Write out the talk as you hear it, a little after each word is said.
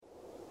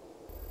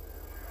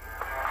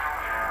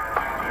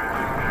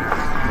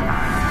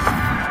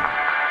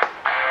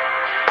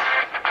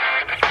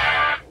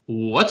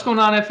What's going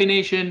on, FA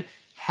Nation?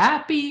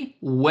 Happy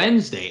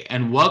Wednesday,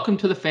 and welcome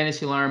to the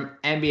Fantasy Alarm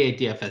NBA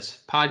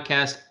DFS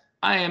podcast.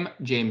 I am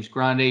James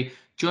Grande,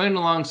 joined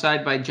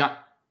alongside by John.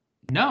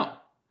 No,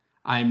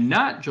 I'm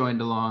not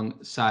joined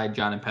alongside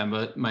John and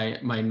Pemba,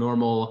 my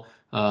normal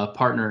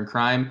partner in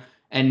crime.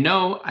 And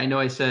no, I know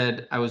I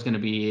said I was going to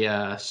be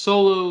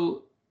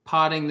solo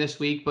potting this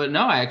week, but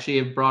no, I actually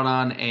have brought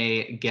on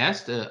a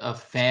guest, a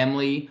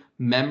family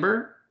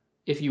member,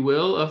 if you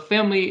will,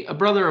 a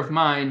brother of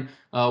mine,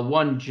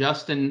 one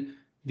Justin,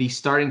 the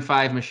starting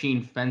five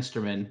machine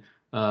Fensterman,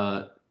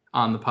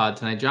 on the pod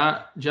tonight.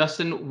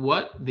 Justin,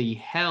 what the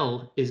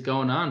hell is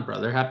going on,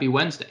 brother? Happy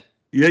Wednesday.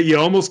 Yeah, you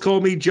almost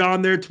called me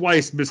John there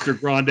twice, Mr.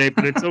 Grande,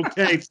 but it's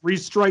okay. 3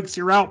 strikes,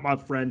 you're out, my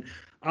friend.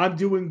 I'm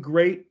doing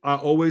great. I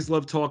always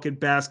love talking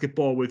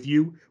basketball with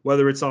you,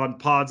 whether it's on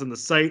pods on the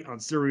site, on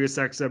Sirius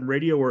XM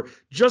radio, or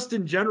just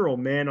in general,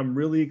 man. I'm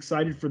really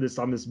excited for this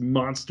on this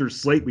monster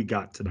slate we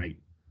got tonight.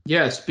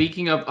 Yeah,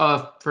 speaking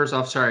of, first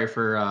off, sorry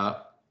for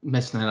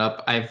messing that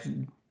up.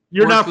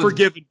 You're not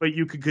forgiven, but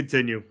you can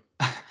continue.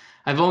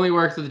 I've only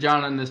worked with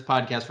John on this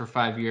podcast for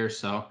 5 years,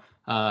 so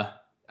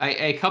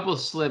a couple of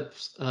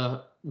slips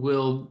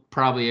will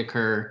probably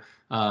occur,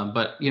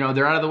 but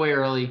they're out of the way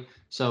early.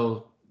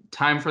 So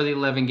time for the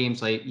 11 game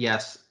slate.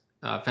 Yes,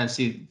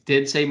 Fancy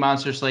did say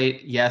monster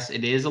slate. Yes,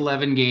 it is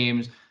 11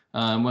 games.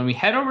 When we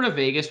head over to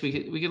Vegas, we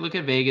could look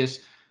at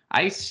Vegas.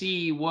 I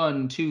see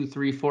 1, 2,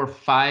 3, 4,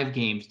 5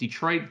 games.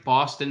 Detroit,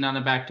 Boston on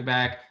a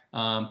back-to-back.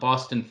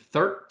 Boston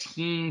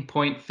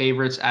 13-point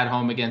favorites at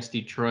home against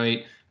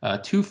Detroit.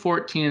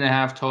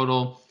 214.5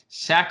 total.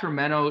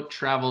 Sacramento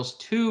travels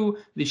to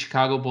the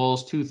Chicago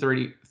Bulls,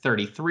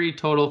 233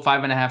 total.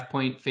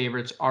 5.5-point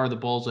favorites are the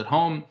Bulls at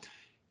home.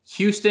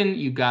 Houston,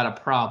 you got a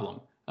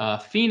problem.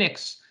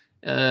 Phoenix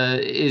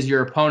is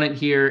your opponent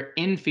here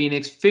in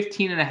Phoenix.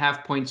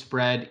 15.5-point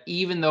spread,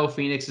 even though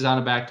Phoenix is on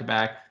a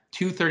back-to-back.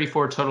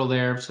 234 total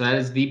there, so that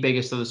is the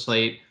biggest of the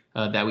slate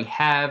that we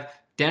have.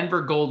 Denver,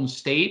 Golden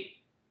State,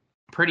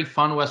 pretty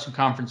fun Western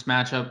Conference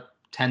matchup.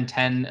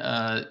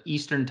 10:10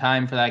 Eastern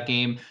time for that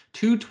game.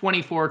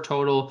 224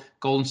 total.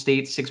 Golden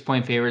State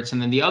 6-point favorites,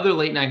 and then the other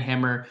late night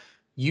hammer,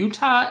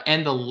 Utah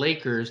and the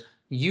Lakers.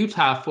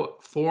 Utah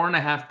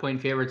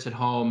 4.5-point favorites at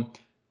home.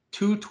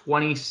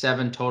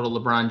 227 total.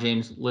 LeBron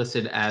James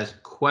listed as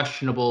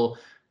questionable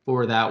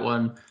for that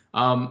one.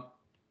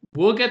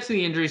 We'll get to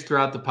the injuries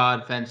throughout the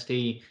pod, Fence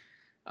T.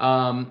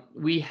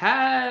 We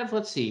have,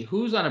 let's see,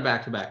 who's on a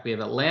back-to-back? We have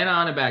Atlanta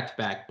on a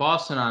back-to-back,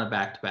 Boston on a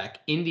back-to-back,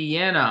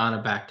 Indiana on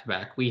a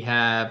back-to-back. We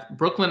have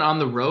Brooklyn on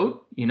the road.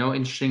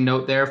 Interesting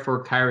note there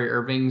for Kyrie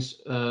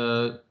Irving's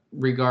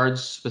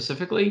regards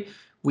specifically.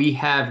 We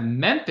have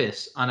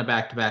Memphis on a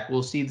back-to-back.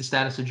 We'll see the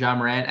status of Ja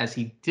Morant as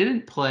he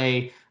didn't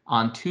play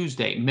on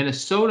Tuesday.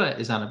 Minnesota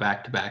is on a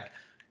back-to-back.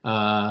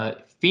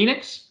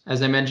 Phoenix,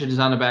 as I mentioned, is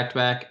on a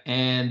back-to-back,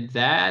 and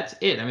that's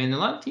it. I mean, a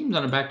lot of teams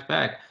on a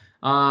back-to-back.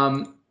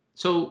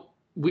 So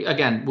we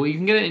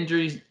can get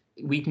injuries.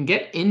 We can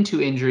get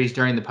into injuries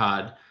during the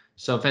pod.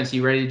 So, Fancy,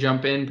 you ready to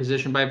jump in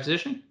position by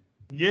position?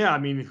 Yeah, I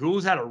mean,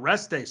 who's had a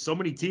rest day? So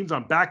many teams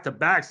on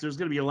back-to-backs. There's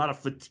going to be a lot of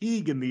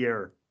fatigue in the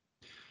air.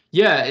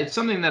 Yeah, it's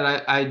something that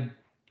I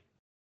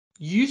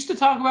used to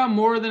talk about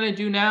more than I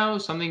do now.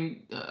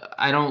 Something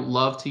I don't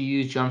love to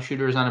use jump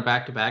shooters on a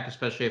back-to-back,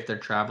 especially if they're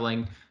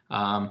traveling.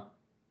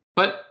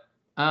 But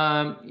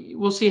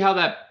we'll see how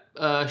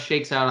that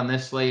shakes out on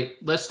this slate.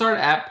 Let's start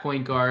at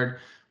point guard,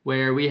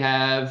 where we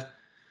have.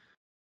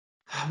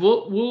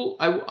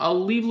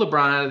 I'll leave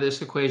LeBron out of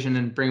this equation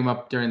and bring him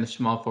up during the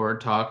small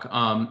forward talk.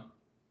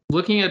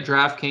 Looking at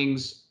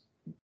DraftKings,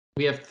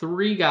 we have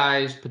 3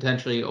 guys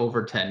potentially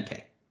over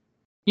 10K.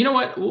 You know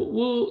what?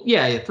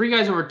 3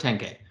 guys over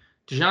 10K.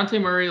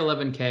 DeJounte Murray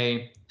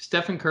 11K,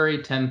 Stephen Curry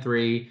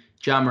 10.3,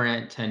 Ja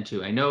Morant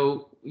 10.2. I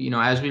know.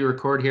 As we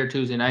record here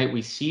Tuesday night,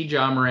 we see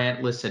Ja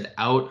Morant listed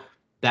out.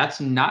 That's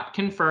not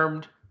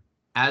confirmed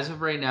as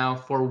of right now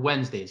for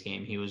Wednesday's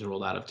game. He was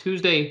ruled out of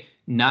Tuesday,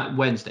 not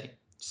Wednesday.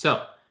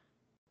 So,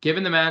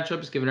 given the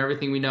matchups, given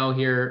everything we know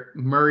here,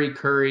 Murray,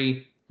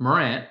 Curry,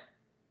 Morant,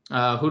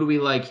 who do we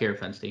like here,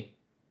 Fensty?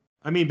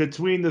 I mean,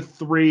 between the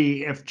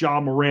 3, if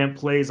Ja Morant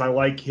plays, I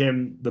like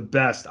him the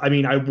best. I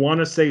mean, I want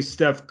to say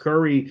Steph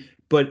Curry,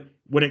 but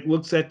when it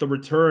looks at the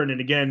return, and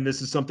again,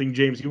 this is something,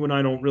 James, you and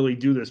I don't really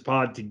do this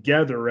pod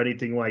together or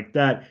anything like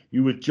that.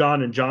 You with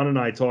John and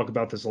I talk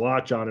about this a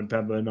lot, John and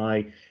Pemba and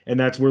I, and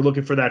that's we're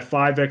looking for that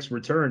 5X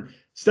return.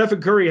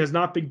 Stephen Curry has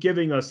not been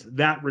giving us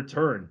that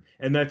return,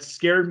 and that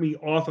scared me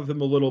off of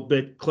him a little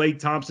bit. Klay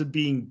Thompson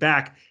being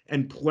back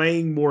and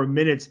playing more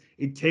minutes,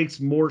 it takes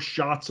more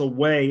shots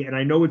away. And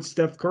I know it's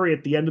Steph Curry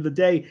at the end of the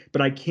day,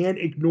 but I can't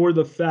ignore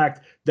the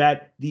fact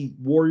that the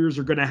Warriors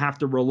are going to have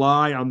to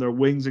rely on their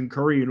wings and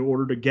Curry in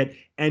order to get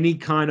any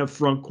kind of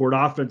front court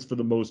offense for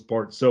the most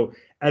part. So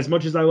as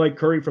much as I like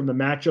Curry from the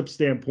matchup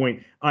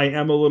standpoint, I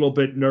am a little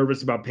bit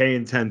nervous about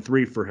paying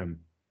 10-3 for him.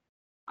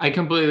 I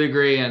completely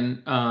agree.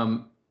 And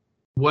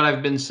what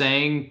I've been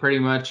saying pretty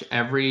much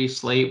every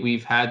slate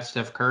we've had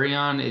Steph Curry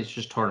on is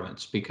just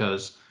tournaments,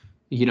 because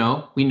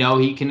We know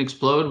he can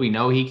explode. We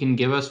know he can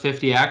give us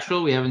 50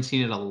 actual. We haven't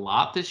seen it a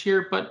lot this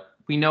year, but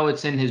we know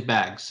it's in his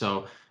bag.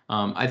 So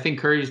I think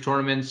Curry's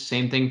tournaments,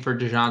 same thing for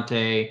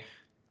DeJounte.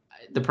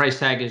 The price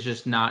tag is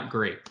just not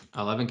great.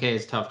 11K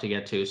is tough to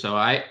get to. So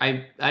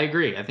I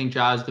agree. I think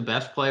Ja is the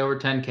best play over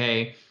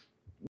 10K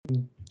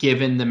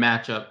given the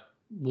matchup.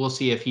 We'll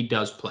see if he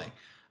does play.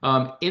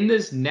 In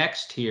this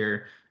next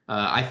tier,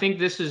 I think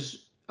this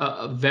is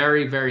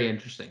very, very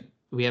interesting.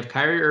 We have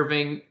Kyrie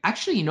Irving.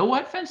 Actually, you know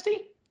what,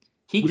 Fensty?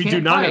 He We can't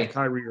do not play. have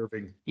Kyrie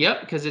Irving.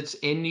 Yep, because it's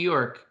in New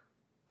York.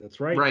 That's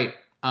right. Right.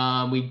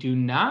 We do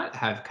not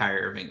have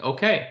Kyrie Irving.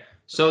 Okay.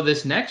 So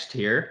this next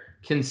tier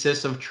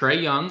consists of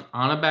Trae Young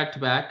on a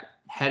back-to-back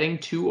heading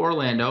to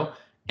Orlando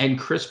and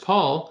Chris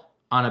Paul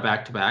on a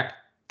back-to-back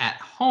at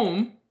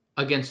home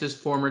against his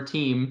former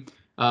team,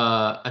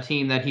 a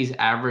team that he's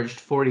averaged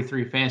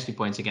 43 fantasy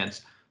points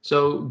against.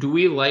 So do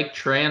we like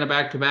Trae on a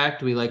back-to-back?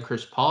 Do we like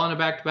Chris Paul on a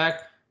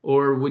back-to-back?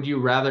 Or would you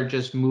rather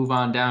just move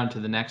on down to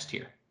the next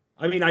tier?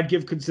 I mean, I'd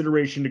give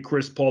consideration to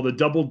Chris Paul. The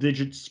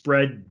double-digit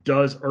spread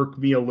does irk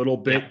me a little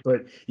bit,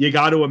 but you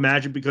got to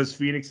imagine because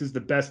Phoenix is the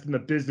best in the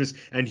business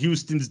and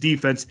Houston's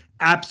defense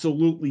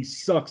absolutely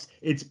sucks.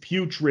 It's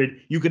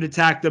putrid. You can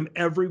attack them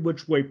every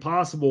which way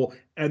possible,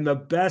 and the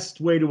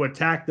best way to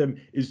attack them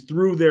is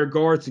through their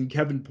guards and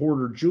Kevin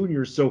Porter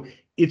Jr. So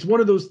it's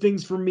one of those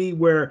things for me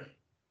where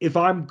if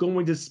I'm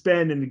going to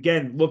spend, and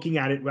again, looking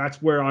at it,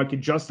 that's where I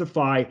could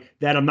justify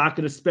that I'm not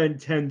going to spend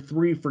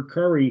 10-3 for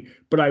Curry,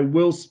 but I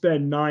will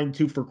spend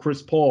 9-2 for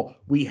Chris Paul.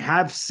 We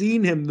have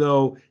seen him,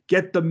 though,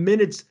 get the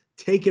minutes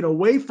taken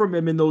away from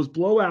him in those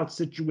blowout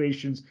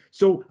situations.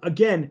 So,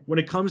 again, when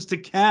it comes to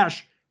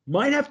cash,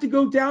 might have to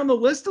go down the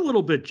list a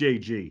little bit,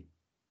 JG.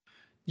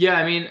 Yeah,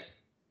 I mean,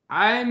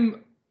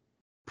 I'm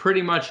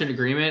pretty much in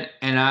agreement,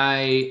 and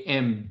I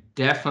am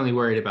definitely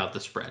worried about the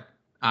spread.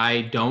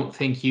 I don't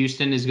think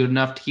Houston is good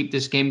enough to keep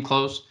this game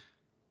close.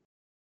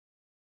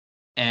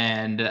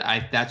 And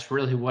that's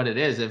really what it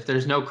is. If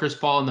there's no Chris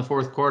Paul in the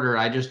fourth quarter,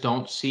 I just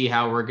don't see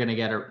how we're going to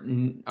get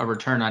a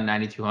return on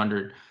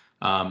 9,200.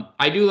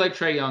 I do like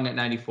Trae Young at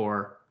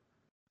 94.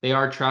 They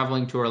are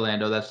traveling to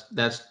Orlando.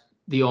 That's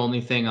the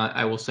only thing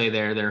I will say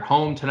there. They're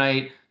home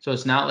tonight, so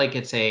it's not like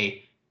it's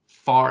a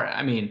far.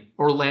 I mean,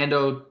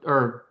 Orlando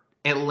or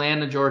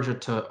Atlanta, Georgia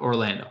to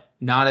Orlando,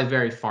 not a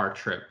very far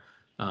trip.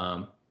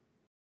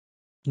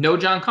 No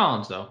John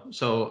Collins though,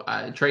 so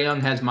Trae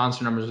Young has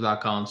monster numbers without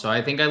Collins. So I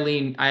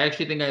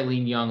actually think I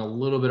lean Young a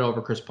little bit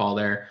over Chris Paul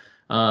there.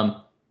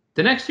 The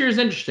next year is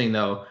interesting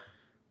though.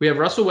 We have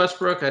Russell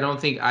Westbrook. I don't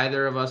think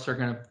either of us are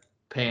going to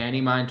pay any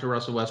mind to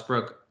Russell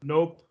Westbrook.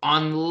 Nope.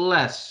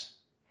 Unless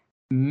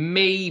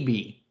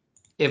maybe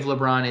if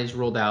LeBron is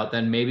ruled out,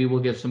 then maybe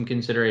we'll give some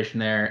consideration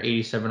there.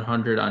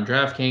 8,700 on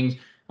DraftKings.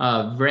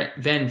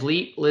 Van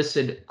Vliet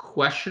listed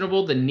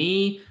questionable. The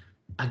knee,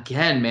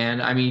 again,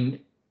 man. I mean,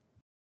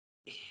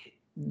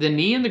 the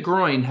knee and the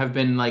groin have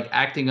been like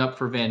acting up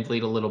for Van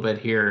Vliet a little bit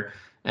here.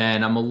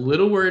 And I'm a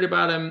little worried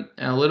about him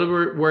and a little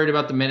worried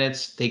about the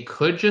minutes. They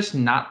could just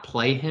not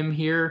play him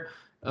here,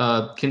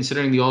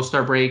 considering the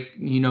All-Star break.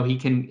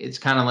 It's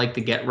kind of like the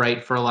get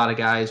right for a lot of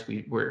guys.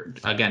 We're,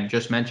 again,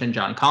 just mentioned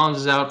John Collins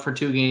is out for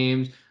 2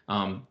 games.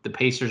 The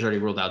Pacers already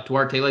ruled out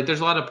Duarte. Like,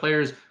 there's a lot of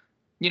players,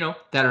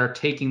 that are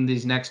taking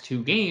these next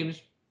 2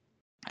 games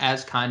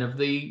as kind of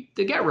the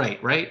get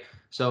right?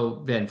 So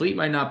Van Vliet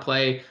might not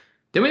play.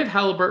 Then we have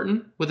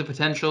Halliburton with the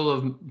potential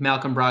of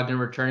Malcolm Brogdon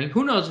returning.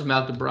 Who knows if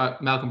Malcolm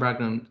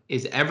Brogdon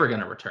is ever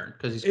going to return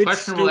because he's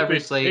questionable every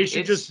slate. They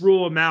should just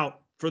rule him out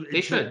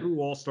they should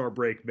through All-Star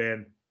break,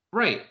 man.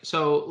 Right.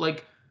 So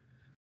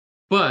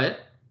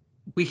but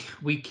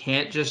we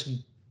can't just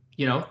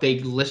they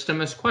list him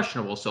as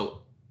questionable.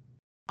 So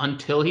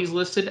until he's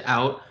listed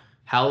out,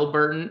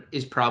 Halliburton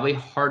is probably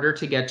harder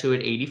to get to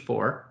at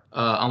 84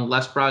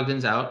 unless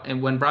Brogdon's out.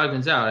 And when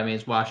Brogdon's out, I mean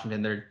it's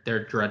Washington.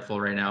 They're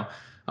dreadful right now.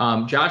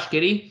 Josh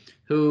Giddey,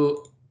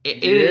 who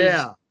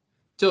is.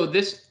 So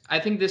I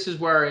think this is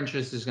where our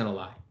interest is going to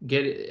lie.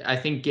 I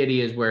think Giddey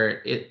is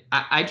where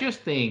I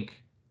just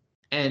think,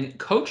 and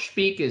coach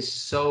speak is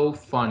so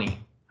funny,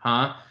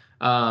 huh?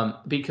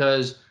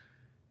 Because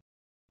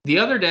the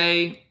other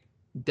day,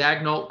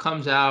 Dagnall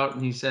comes out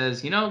and he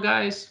says,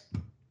 guys,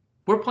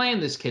 we're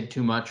playing this kid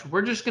too much.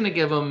 We're just going to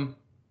give him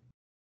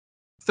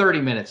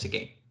 30 minutes a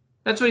game.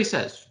 That's what he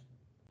says.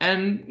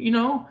 And,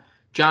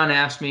 John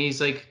asked me,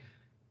 he's like,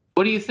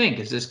 what do you think?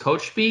 Is this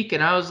coach speak?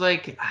 And I was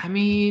like, I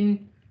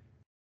mean,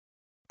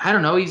 I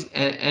don't know.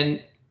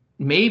 And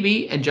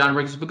maybe, and John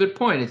brings up a good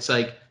point. It's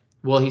like,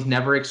 well, he's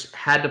never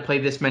had to play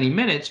this many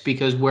minutes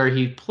because where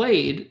he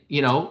played,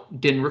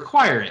 didn't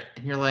require it.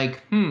 And you're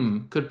like,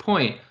 good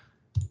point.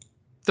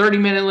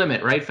 30-minute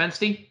limit, right,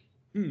 Fensty?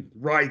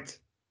 Right.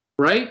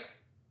 Right?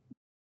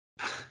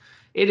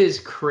 It is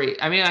crazy.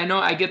 I mean, I know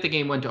I get the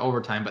game went to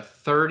overtime, but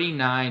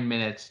 39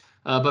 minutes.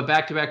 But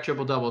back-to-back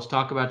triple-doubles.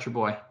 Talk about your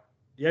boy.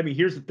 Yeah, I mean,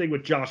 here's the thing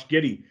with Josh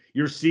Giddey.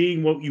 You're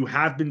seeing what you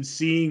have been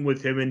seeing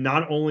with him, and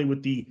not only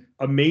with the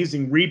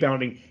amazing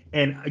rebounding.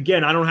 And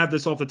again, I don't have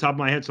this off the top of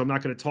my head, so I'm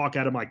not going to talk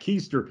out of my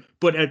keister.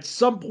 But at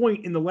some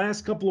point in the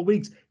last couple of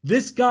weeks,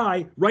 this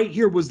guy right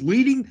here was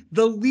leading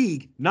the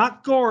league,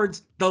 not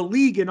guards, the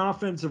league in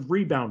offensive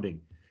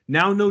rebounding.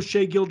 Now, no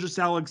Shea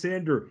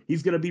Gilgeous-Alexander.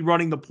 He's going to be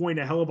running the point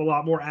a hell of a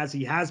lot more as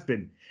he has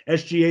been.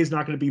 SGA is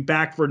not going to be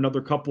back for another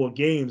couple of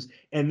games.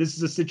 And this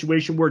is a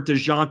situation where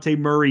DeJounte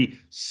Murray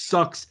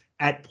sucks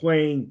at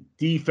playing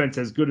defense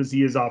as good as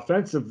he is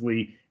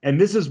offensively.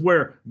 And this is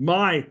where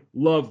my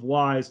love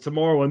lies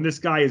tomorrow. And this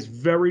guy is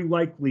very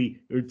likely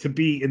to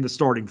be in the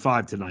starting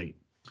five tonight.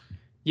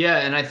 Yeah,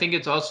 and I think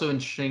it's also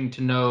interesting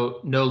to know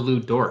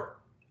Lou Dort.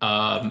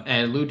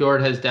 And Lou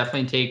Dort has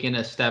definitely taken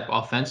a step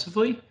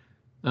offensively.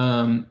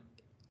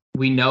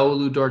 We know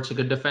Lou Dort's a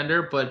good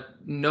defender, but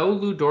no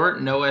Lou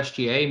Dort, no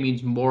SGA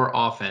means more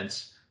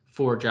offense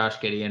for Josh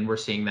Giddey, and we're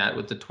seeing that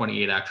with the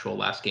 28 actual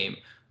last game.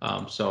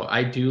 So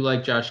I do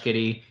like Josh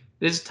Giddey.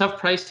 It's a tough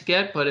price to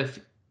get, but if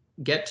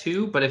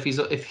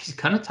he's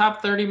gonna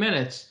top 30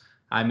 minutes,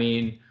 I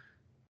mean,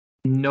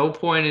 no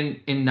point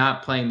in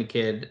not playing the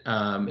kid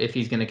if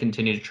he's going to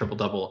continue to triple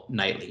double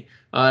nightly.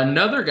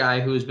 Another guy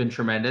who has been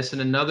tremendous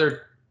and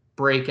another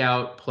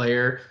breakout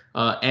player,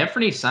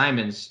 Anthony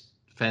Simons,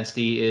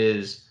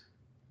 Fensty,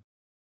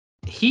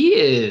 he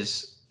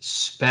is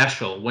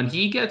special. When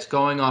he gets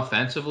going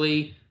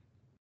offensively,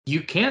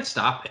 you can't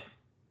stop him.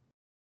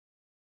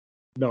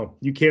 No,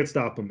 you can't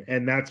stop him.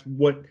 And that's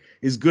what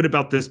is good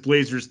about this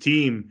Blazers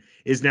team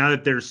is now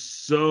that they're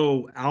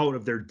so out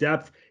of their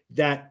depth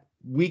that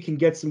we can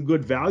get some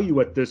good value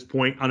at this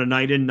point on a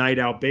night in, night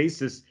out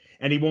basis.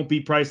 And he won't be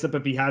priced up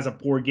if he has a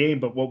poor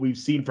game. But what we've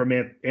seen from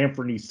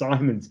Anthony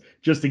Simons,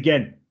 just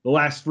again, the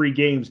last 3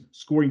 games,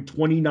 scoring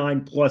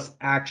 29 plus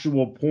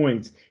actual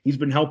points. He's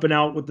been helping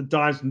out with the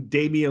dimes.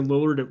 Damian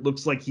Lillard, it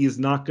looks like he is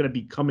not going to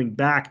be coming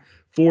back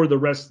for the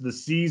rest of the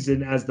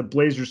season as the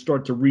Blazers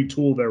start to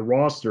retool their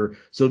roster.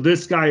 So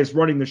this guy is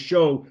running the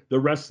show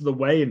the rest of the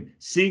way, and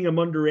seeing him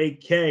under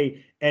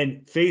 8K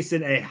and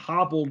facing a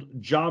hobbled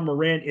Ja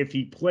Morant if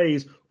he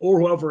plays, or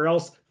whoever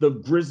else the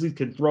Grizzlies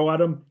can throw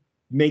at him,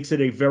 makes it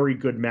a very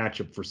good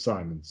matchup for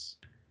Simons.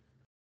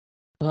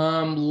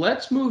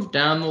 Let's move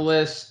down the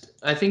list.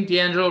 I think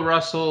D'Angelo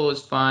Russell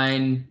is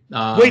fine.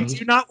 Wait, do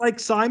you not like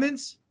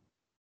Simons?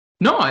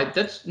 No, I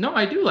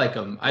do like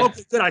him.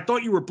 Okay, good. I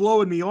thought you were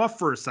blowing me off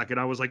for a second.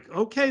 I was like,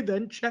 okay,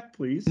 then check,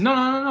 please.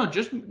 No.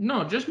 Just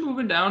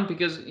moving down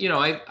because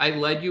I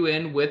led you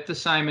in with the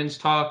Simons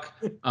talk.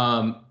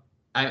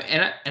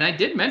 I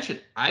did mention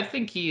I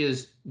think he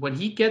is, when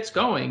he gets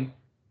going,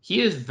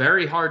 he is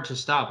very hard to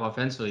stop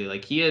offensively.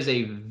 Like, he is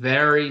a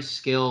very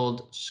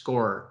skilled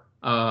scorer.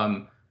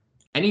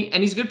 And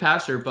he's a good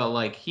passer, but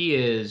like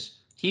he's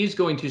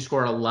going to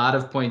score a lot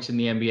of points in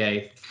the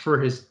NBA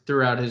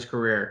throughout his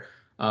career.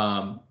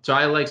 So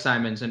I like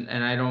Simons, and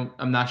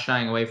I'm not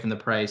shying away from the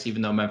price,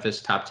 even though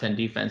Memphis top 10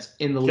 defense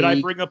in the league. Can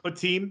I bring up a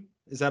team?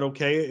 Is that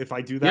okay if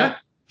I do that? Yeah,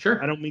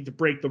 sure. I don't mean to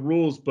break the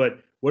rules, but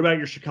what about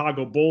your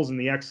Chicago Bulls in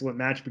the excellent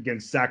matchup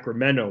against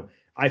Sacramento?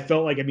 I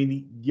felt like,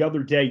 the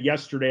other day,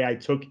 yesterday, I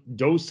took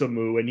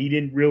Dosunmu, and he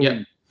didn't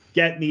really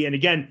get me. And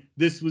again,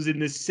 this was in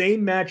the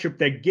same matchup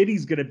that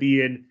Giddey's going to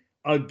be in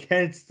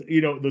against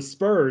the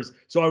Spurs.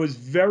 So I was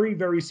very,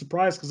 very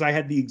surprised because I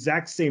had the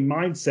exact same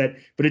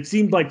mindset, but it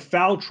seemed like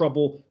foul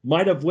trouble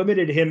might have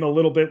limited him a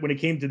little bit when it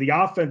came to the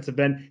offensive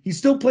end. He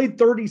still played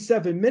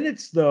 37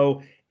 minutes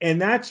though, and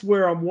that's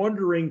where I'm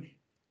wondering,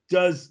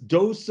 does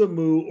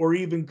Dosunmu or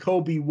even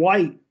Kobe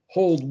White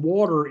hold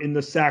water in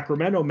the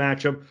Sacramento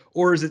matchup,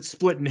 or is it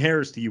splitting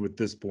hairs to you at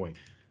this point?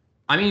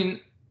 I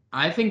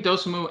think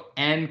Dosunmu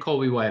and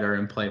Kobe White are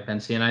in play,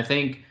 Pensy, and I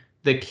think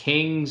the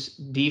Kings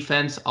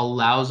defense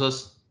allows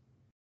us,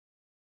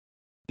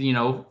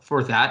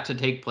 for that to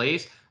take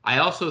place. I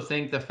also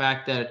think the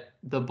fact that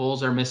the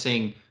Bulls are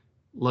missing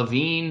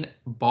LaVine,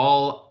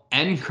 Ball,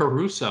 and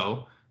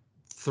Caruso,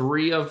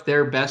 3 of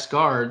their best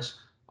guards,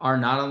 are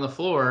not on the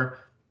floor.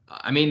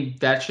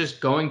 That's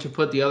just going to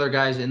put the other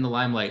guys in the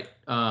limelight.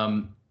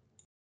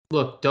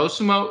 Look,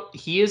 Dosunmu,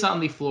 he is on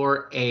the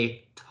floor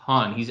a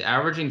ton. He's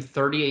averaging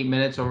 38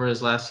 minutes over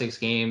his last 6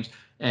 games,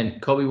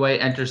 and Kobe White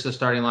enters the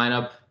starting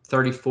lineup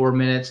 34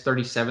 minutes,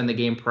 37 the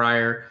game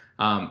prior.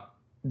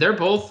 They're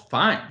both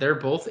fine. They're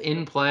both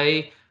in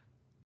play.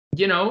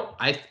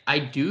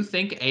 I do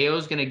think Ayo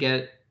is going to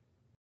get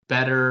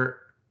better.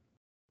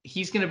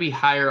 He's going to be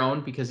higher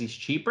owned because he's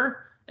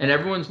cheaper, and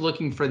everyone's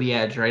looking for the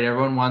edge, right?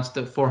 Everyone wants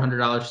the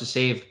 $400 to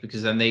save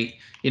because then they,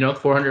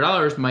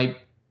 $400 might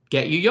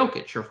get you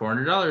Jokic, or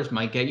 $400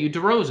 might get you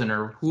DeRozan,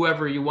 or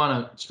whoever you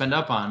want to spend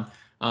up on.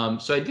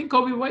 So I think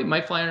Kobe White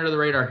might fly under the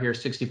radar here,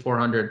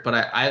 6,400, but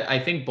I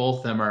think both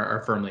of them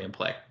are firmly in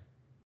play.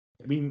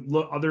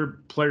 Look, other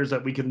players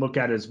that we can look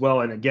at as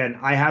well. And again,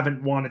 I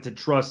haven't wanted to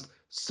trust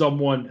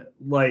someone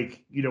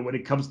like, when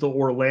it comes to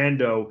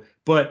Orlando,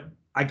 but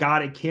I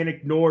can't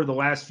ignore the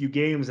last few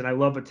games, and I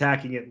love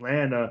attacking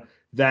Atlanta,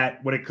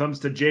 that when it comes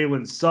to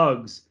Jalen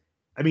Suggs,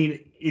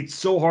 it's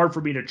so hard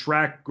for me to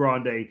track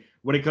Grande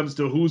when it comes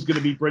to who's going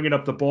to be bringing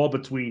up the ball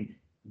between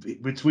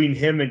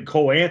him and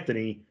Cole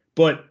Anthony.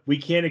 But we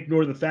can't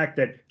ignore the fact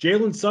that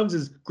Jalen Suggs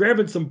is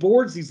grabbing some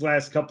boards these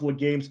last couple of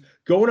games,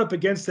 going up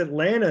against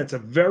Atlanta. It's a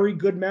very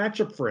good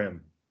matchup for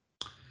him.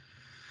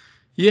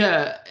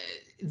 Yeah,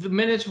 the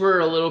minutes were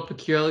a little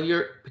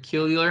peculiar.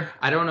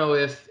 I don't know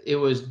if it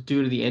was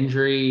due to the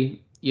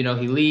injury. He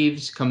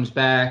leaves, comes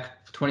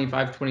back,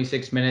 25,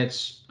 26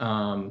 minutes.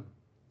 I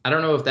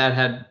don't know if that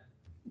had,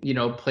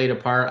 played a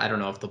part. I don't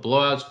know if the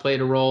blowouts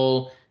played a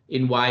role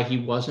in why he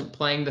wasn't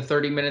playing the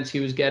 30 minutes he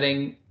was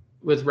getting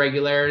with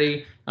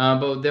regularity.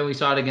 But then we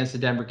saw it against the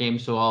Denver game,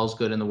 so all is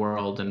good in the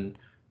world. And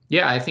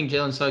yeah, I think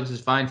Jalen Suggs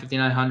is fine.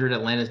 5,900.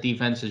 Atlanta's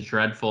defense is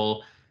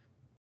dreadful.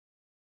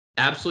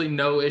 Absolutely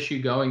no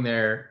issue going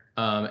there.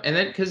 And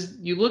then because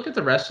you look at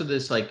the rest of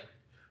this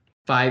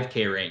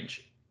 5K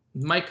range,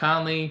 Mike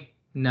Conley,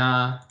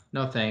 nah,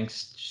 no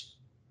thanks. Just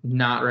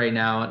not right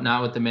now.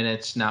 Not with the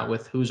minutes. Not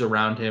with who's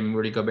around him.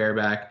 Rudy Gobert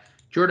back.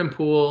 Jordan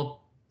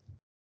Poole.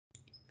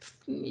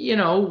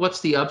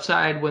 What's the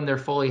upside when they're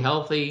fully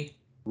healthy?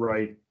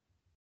 Right.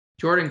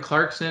 Jordan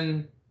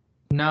Clarkson.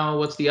 No,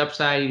 what's the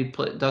upside? He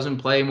doesn't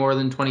play more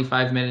than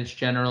 25 minutes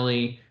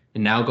generally.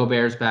 And now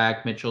Gobert's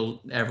back.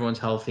 Mitchell, everyone's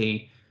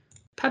healthy.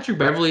 Patrick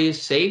Beverley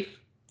is safe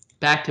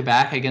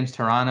back-to-back against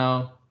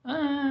Toronto.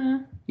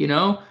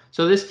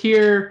 So this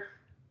tier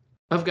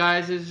of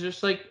guys is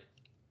just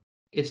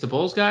it's the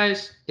Bulls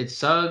guys, it's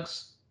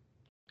Suggs,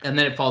 and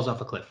then it falls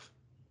off a cliff.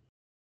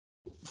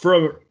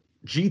 For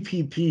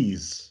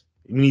GPPs,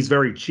 he's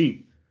very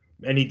cheap,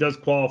 and he does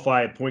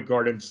qualify at point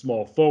guard and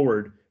small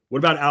forward. What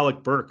about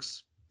Alec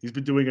Burks? He's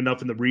been doing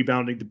enough in the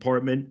rebounding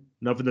department,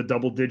 enough in the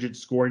double-digit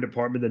scoring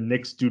department. The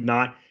Knicks do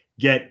not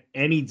get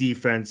any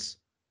defense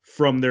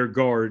from their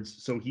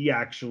guards, so he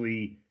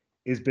actually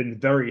has been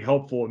very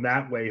helpful in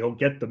that way. He'll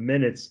get the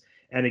minutes,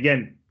 and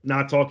again,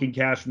 not talking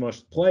cash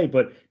must play,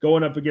 but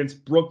going up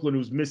against Brooklyn,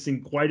 who's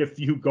missing quite a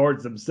few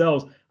guards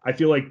themselves, I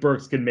feel like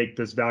Burks can make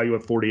this value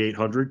at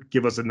 4,800,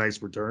 give us a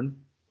nice return.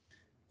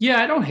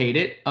 Yeah, I don't hate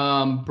it.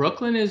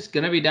 Brooklyn is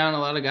going to be down a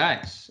lot of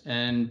guys,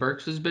 and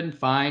Burks has been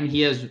fine.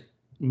 He has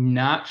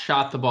not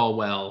shot the ball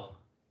well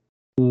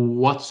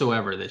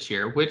whatsoever this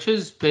year, which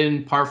has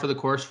been par for the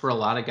course for a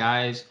lot of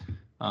guys.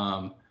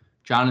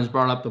 John has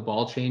brought up the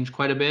ball change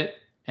quite a bit,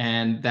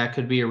 and that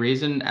could be a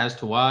reason as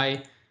to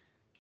why.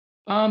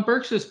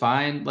 Burks is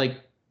fine.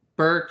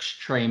 Burks,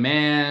 Trey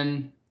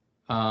Mann,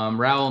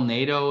 Raul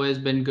Nato has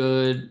been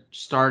good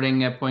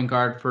starting at point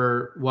guard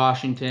for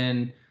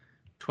Washington.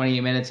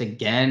 28 minutes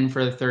again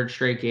for the third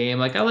straight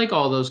game. I like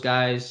all those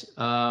guys.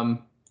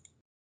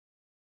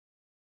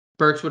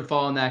 Burks would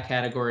fall in that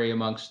category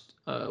amongst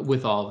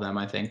with all of them,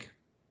 I think.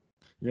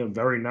 Yeah,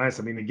 very nice.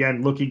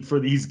 Again, looking for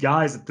these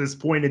guys at this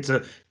point, it's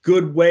a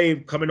good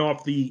way coming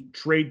off the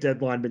trade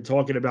deadline. Been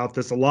talking about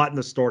this a lot in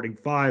the starting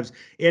fives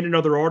and in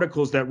other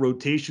articles that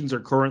rotations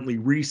are currently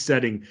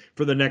resetting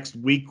for the next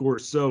week or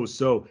so.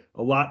 So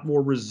a lot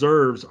more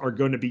reserves are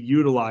going to be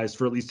utilized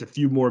for at least a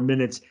few more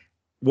minutes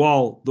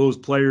while those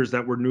players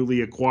that were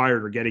newly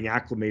acquired are getting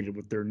acclimated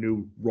with their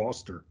new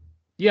roster.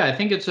 Yeah, I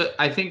think that's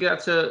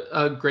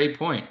a great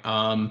point.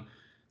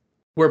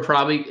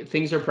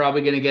 Things are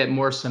probably going to get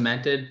more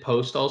cemented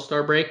post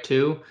All-Star break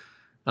too,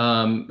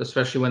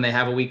 especially when they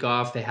have a week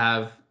off. They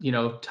have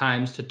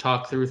times to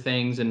talk through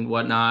things and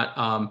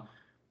whatnot.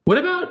 What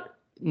about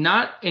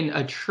not in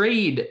a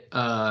trade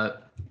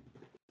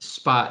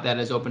spot that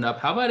has opened up?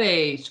 How about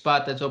a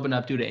spot that's opened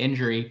up due to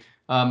injury?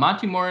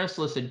 Monty Morris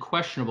listed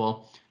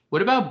questionable.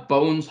 What about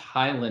Bones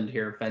Highland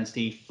here,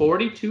 Fensty?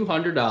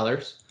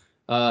 $4,200.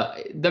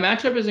 The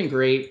matchup isn't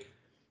great,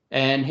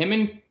 and him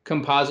and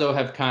Campazzo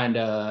have kind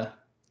of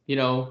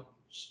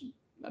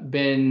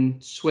been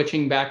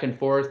switching back and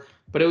forth.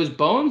 But it was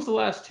Bones the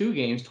last two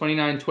games,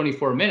 29,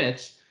 24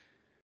 minutes,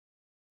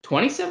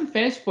 27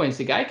 fantasy points.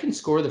 The guy can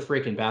score the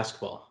freaking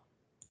basketball.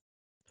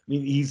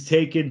 He's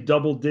taken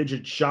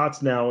double-digit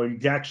shots now,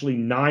 and actually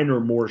 9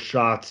 or more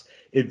shots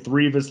in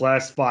 3 of his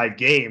last 5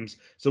 games.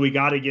 So we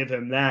got to give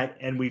him that.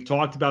 And we've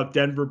talked about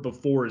Denver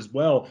before as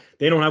well.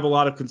 They don't have a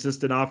lot of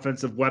consistent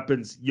offensive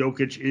weapons.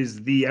 Jokic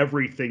is the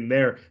everything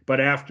there.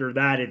 But after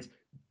that, it's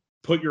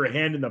put your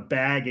hand in the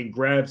bag and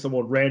grab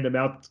someone random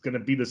out that's going to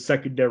be the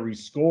secondary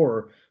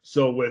scorer.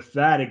 So with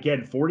that,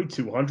 again,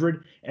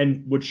 4,200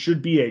 and what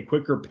should be a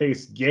quicker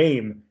paced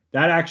game,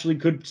 that actually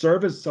could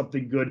serve as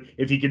something good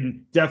if he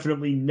can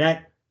definitely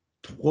net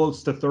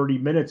close to 30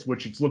 minutes,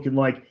 which it's looking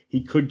like he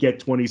could get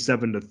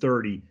 27 to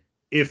 30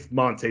 if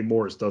Monte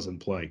Morris doesn't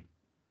play.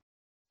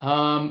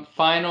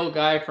 Final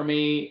guy for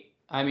me.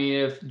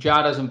 If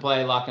Ja doesn't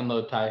play, lock and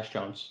load Tyus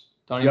Jones.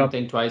 Don't even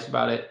think twice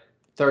about it.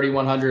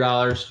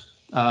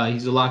 $3,100.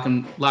 He's a lock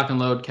and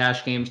load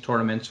cash games,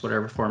 tournaments,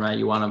 whatever format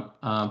you want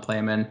to play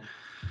him in.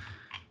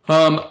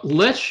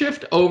 Let's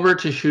shift over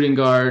to shooting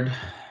guard,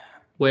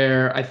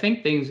 where I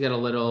think things get a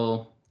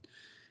little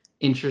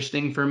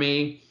interesting for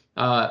me.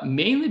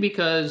 Mainly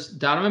because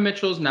Donovan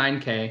Mitchell's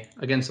 $9K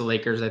against the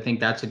Lakers. I think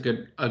that's a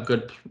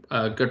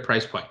good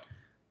price point.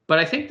 But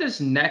I think this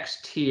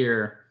next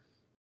tier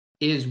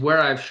is where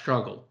I've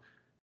struggled.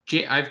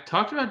 I've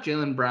talked about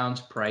Jaylen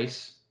Brown's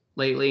price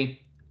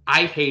lately.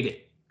 I hate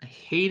it. I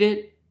hate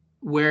it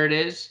where it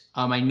is.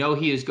 I know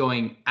he is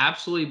going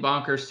absolutely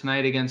bonkers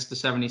tonight against the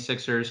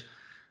 76ers.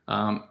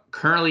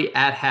 Currently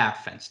at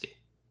half, Fensty.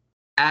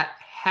 At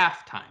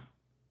halftime,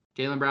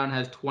 Jaylen Brown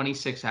has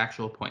 26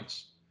 actual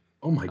points.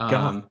 Oh, my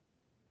God.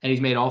 And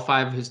he's made all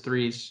 5 of his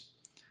threes.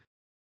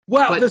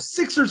 Wow, the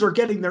Sixers are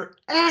getting their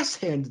ass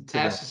handed to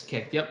them. Asses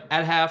kicked. Yep.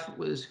 At half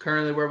was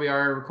currently where we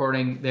are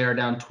recording. They are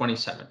down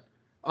 27.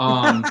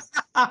 And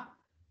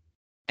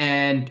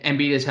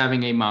Embiid is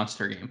having a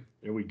monster game.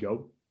 There we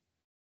go.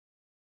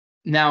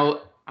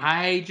 Now,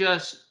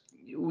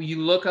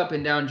 you look up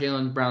and down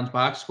Jaylen Brown's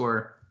box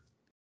score.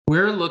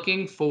 We're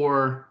looking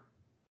for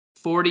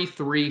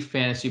 43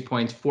 fantasy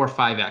points for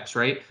 5x,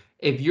 right?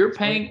 If you're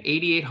paying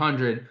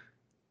 8,800,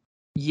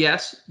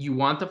 yes, you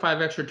want the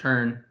 5x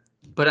return,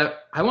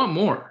 but I want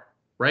more,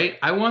 right?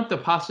 I want the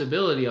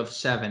possibility of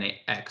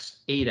 7x,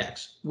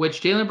 8x,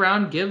 which Jaylen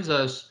Brown gives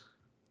us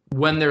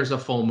when there's a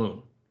full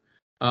moon.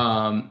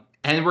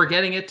 And we're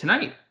getting it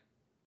tonight.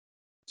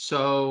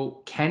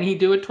 So can he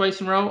do it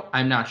twice in a row?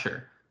 I'm not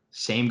sure.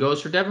 Same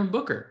goes for Devin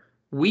Booker.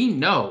 We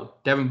know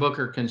Devin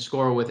Booker can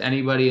score with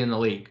anybody in the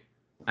league.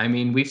 I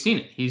mean, we've seen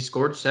it. He's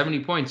scored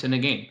 70 points in a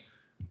game.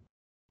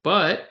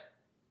 But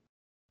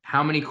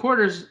how many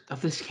quarters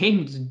of this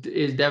game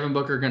is Devin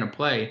Booker going to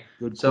play?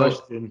 Good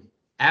question.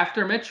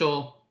 After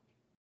Mitchell,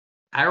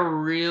 I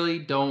really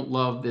don't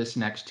love this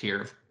next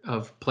tier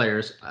of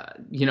players.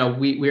 We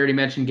already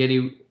mentioned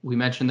Giddey. We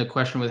mentioned the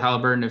question with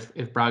Halliburton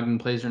if Brogdon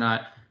plays or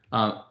not.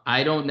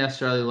 I don't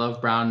necessarily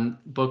love Brown,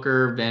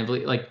 Booker,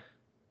 VanVleet.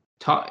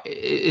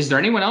 Is there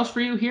anyone else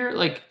for you here?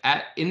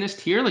 In this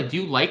tier, do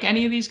you like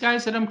any of these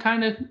guys that I'm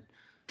kind of?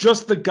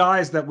 Just the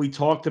guys that we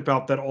talked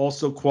about that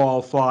also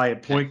qualify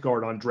at point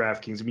guard on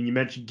DraftKings. I mean, you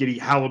mentioned Giddey.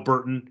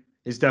 Halliburton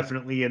is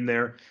definitely in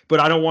there, but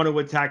I don't want to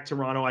attack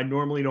Toronto. I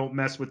normally don't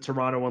mess with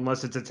Toronto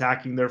unless it's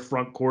attacking their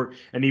front court,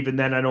 and even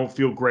then I don't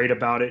feel great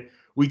about it.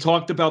 We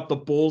talked about the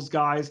Bulls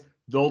guys.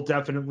 They'll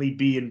definitely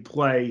be in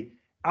play.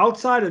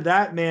 Outside of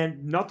that, man,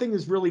 nothing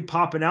is really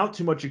popping out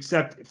too much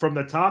except from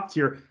the top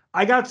tier.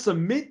 I got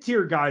some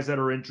mid-tier guys that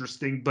are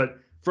interesting, but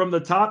from the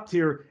top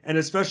tier, and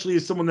especially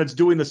as someone that's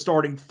doing the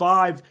starting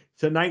 5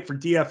 tonight for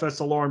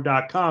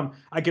DFSalarm.com,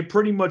 I can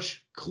pretty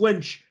much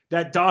clinch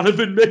that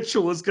Donovan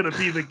Mitchell is going to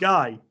be the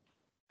guy.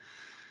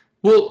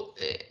 Well,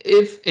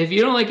 if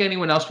you don't like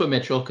anyone else but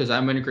Mitchell, because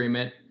I'm in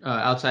agreement,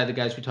 outside the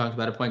guys we talked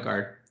about at point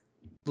guard,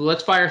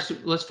 let's fire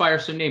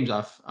some names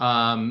off.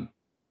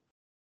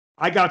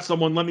 I got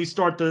someone. Let me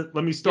start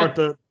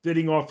the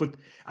bidding off with.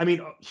 I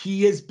mean,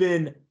 he has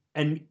been,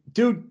 and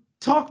dude,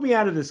 talk me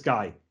out of this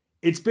guy.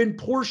 It's been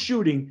poor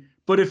shooting,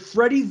 but if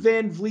Freddie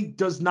VanVleet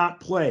does not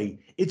play,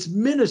 it's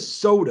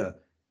Minnesota.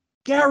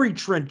 Gary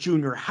Trent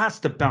Jr. has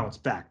to bounce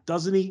back,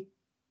 doesn't he?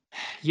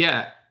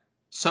 Yeah.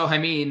 So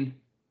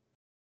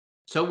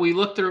we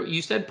looked through.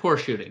 You said poor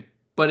shooting,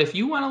 but if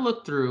you want to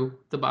look through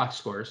the box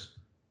scores,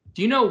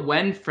 do you know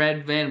when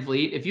Fred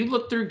VanVleet? If you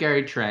look through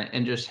Gary Trent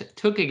and just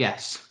took a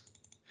guess,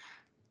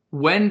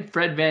 when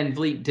Fred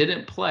VanVleet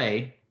didn't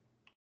play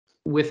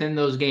within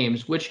those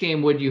games, which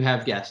game would you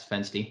have guessed,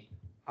 Fensty?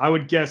 I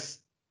would guess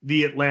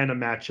the Atlanta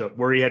matchup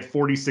where he had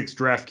 46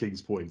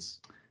 DraftKings points.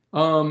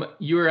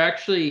 You were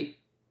actually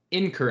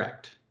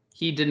incorrect.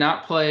 He did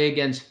not play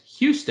against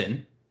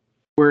Houston,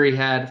 where he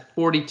had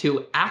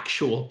 42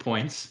 actual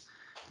points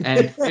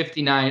and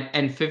 59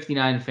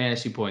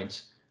 fantasy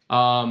points.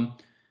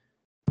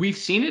 We've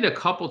seen it a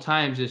couple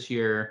times this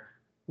year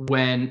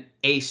when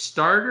a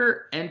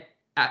starter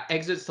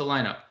exits the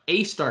lineup,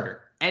 a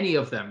starter, any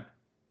of them,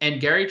 and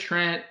Gary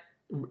Trent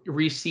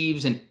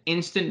receives an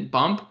instant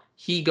bump,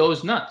 he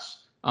goes nuts.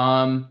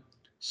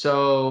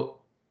 So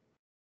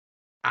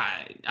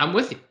I'm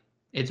with you.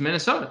 It's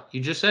Minnesota.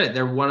 You just said it.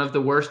 They're one of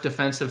the worst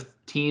defensive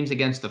teams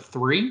against the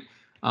 3.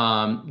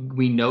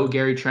 We know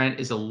Gary Trent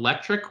is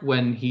electric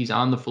when he's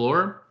on the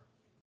floor.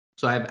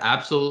 So I have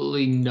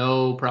absolutely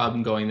no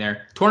problem going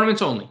there.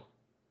 Tournaments only.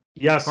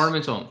 Yes.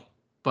 Tournaments only.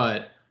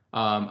 But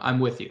I'm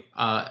with you.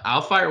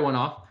 I'll fire one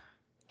off.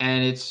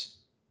 And it's,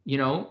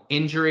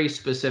 injury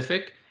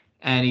specific.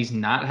 And he's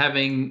not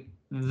having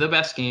the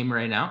best game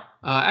right now.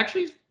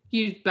 Actually,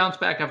 he bounced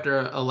back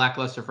after a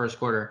lackluster first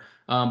quarter.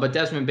 But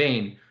Desmond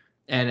Bane,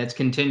 and it's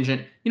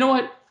contingent. You know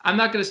what? I'm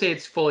not going to say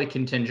it's fully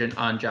contingent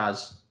on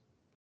Ja's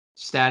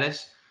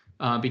status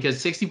because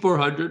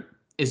 6,400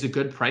 is a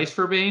good price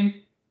for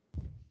Bane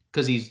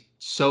because he's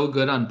so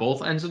good on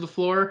both ends of the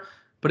floor.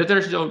 But if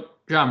there's no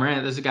Ja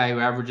Morant, there's a guy who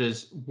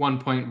averages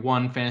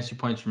 1.1 fantasy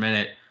points per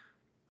minute.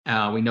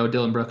 We know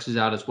Dillon Brooks is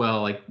out as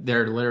well.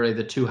 They're literally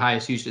the 2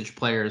 highest usage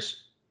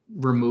players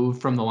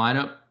removed from the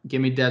lineup.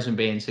 Give me Desmond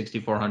Bane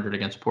 6,400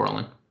 against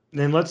Portland.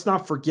 And let's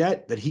not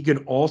forget that he can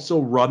also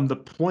run the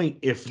point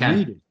if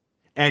needed.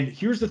 And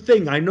here's the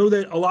thing. I know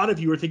that a lot of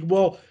you are thinking,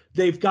 well,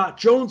 they've got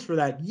Jones for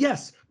that.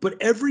 Yes, but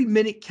every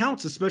minute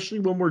counts, especially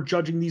when we're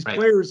judging these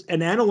players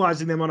and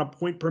analyzing them on a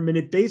point per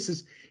minute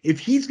basis. If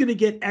he's going to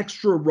get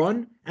extra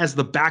run as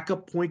the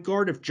backup point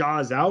guard, if Ja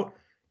is out,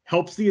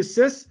 helps the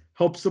assists,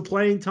 helps the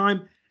playing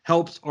time,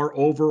 helps our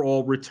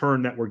overall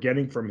return that we're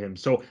getting from him.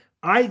 So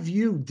I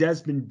view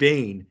Desmond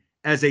Bane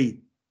as a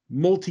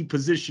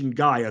multi-position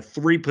guy, a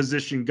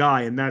 3-position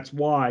guy, and that's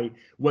why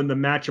when the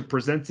matchup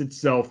presents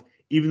itself,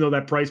 even though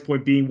that price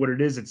point being what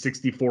it is at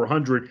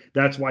 6,400,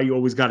 that's why you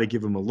always got to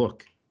give him a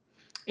look.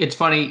 It's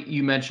funny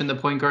you mentioned the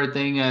point guard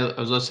thing. I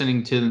was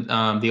listening to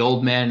the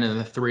Old Man and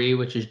the Three,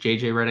 which is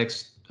JJ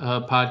Redick's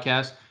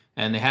podcast,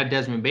 and they had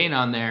Desmond Bane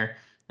on there,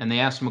 and they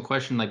asked him a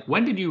question like,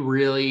 "When did you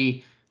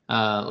really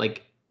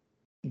like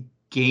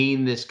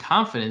gain this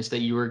confidence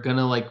that you were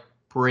gonna like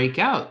break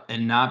out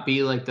and not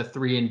be like the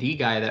 3-and-D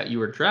guy that you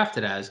were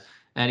drafted as?"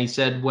 And he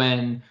said,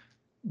 "When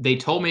they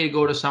told me to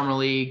go to summer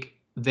league,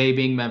 they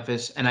being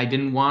Memphis, and I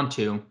didn't want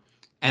to,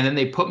 and then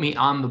they put me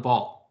on the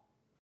ball."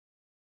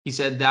 He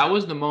said that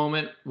was the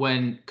moment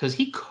when, because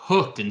he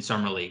cooked in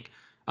summer league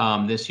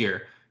this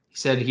year. He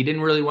said he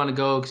didn't really want to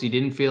go because he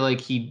didn't feel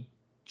like he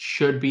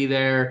should be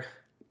there,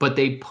 but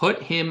they put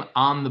him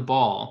on the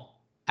ball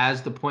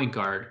as the point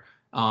guard,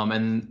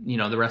 and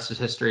the rest is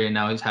history. And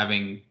now he's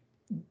having,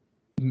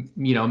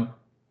 the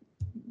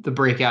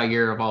breakout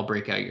year of all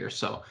breakout years.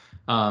 So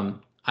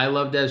I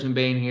love Desmond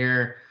Bane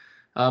here.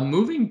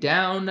 Moving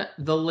down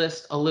the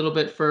list a little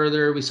bit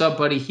further, we saw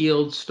Buddy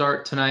Hield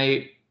start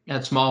tonight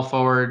at small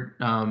forward.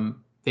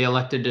 They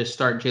elected to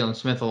start Jalen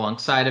Smith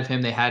alongside of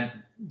him. They had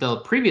the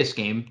previous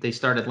game, they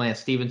started Lance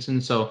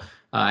Stevenson. So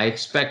I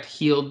expect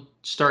Hield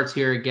starts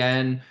here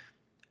again.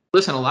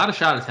 Listen, a lot of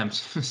shot attempts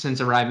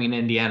since arriving in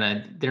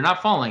Indiana. They're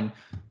not falling,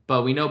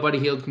 but we know Buddy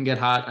Hield can get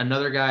hot.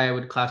 Another guy I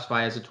would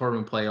classify as a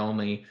tournament play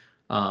only.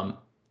 And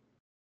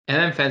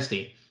then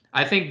Fensty.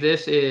 I think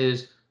this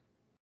is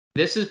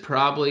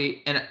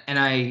probably, and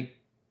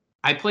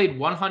I played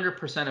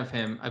 100% of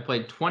him. I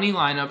played 20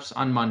 lineups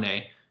on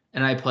Monday,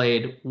 and I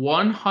played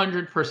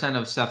 100%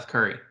 of Seth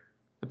Curry.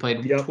 I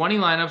played 20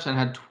 lineups and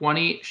had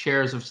 20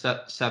 shares of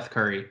Seth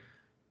Curry.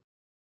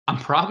 I'm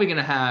probably going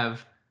to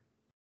have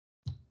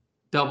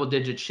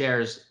double-digit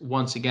shares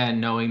once again,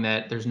 knowing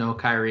that there's no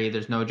Kyrie,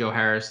 there's no Joe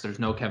Harris, there's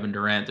no Kevin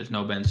Durant, there's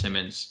no Ben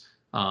Simmons.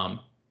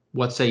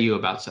 What say you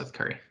about Seth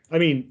Curry? I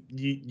mean,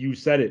 you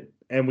said it,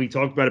 and we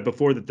talked about it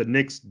before, that the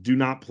Knicks do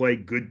not play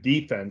good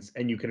defense,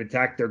 and you can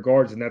attack their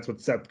guards, and that's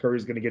what Seth Curry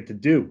is going to get to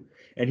do.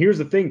 And here's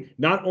the thing.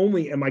 Not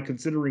only am I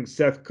considering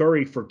Seth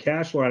Curry for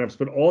cash lineups,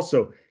 but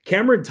also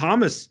Cameron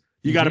Thomas,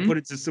 you got to put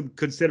into some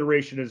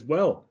consideration as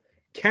well.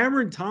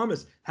 Cameron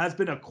Thomas has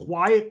been a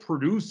quiet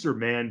producer,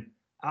 man.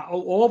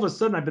 All of a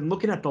sudden, I've been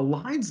looking at the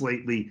lines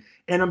lately,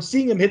 and I'm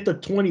seeing him hit the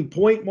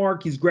 20-point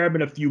mark. He's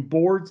grabbing a few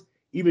boards,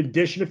 even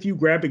dishing a few,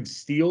 grabbing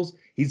steals.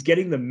 He's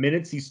getting the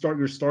minutes.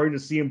 You're starting to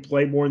see him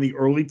play more in the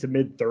early to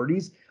mid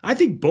 30s. I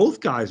think both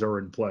guys are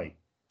in play.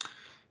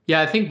 Yeah,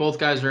 I think both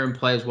guys are in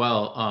play as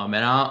well. And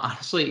I'll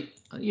honestly,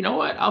 you know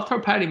what? I'll throw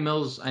Patty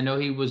Mills. I know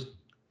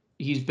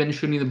he's been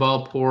shooting the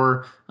ball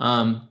poor,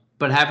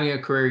 but having a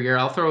career year,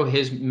 I'll throw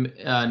his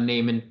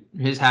name and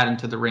his hat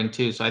into the ring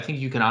too. So I think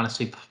you can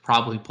honestly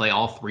probably play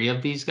all three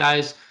of these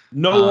guys.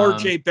 No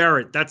RJ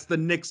Barrett. That's the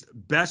Knicks'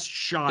 best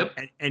shot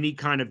at any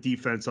kind of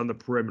defense on the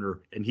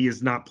perimeter, and he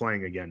is not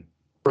playing again.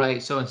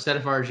 Right. So instead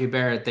of RJ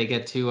Barrett, they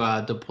get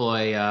to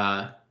deploy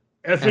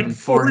Evan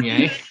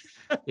Fournier.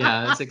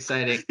 Yeah, that's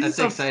exciting. That's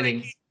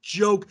exciting.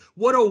 Joke.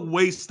 What a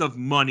waste of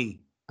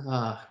money.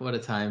 What a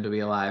time to be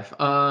alive.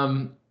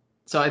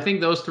 So I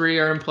think those three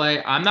are in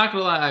play. I'm not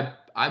gonna lie,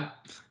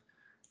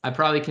 I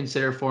probably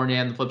consider Fournier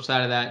on the flip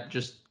side of that,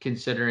 just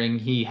considering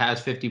he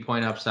has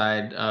 50-point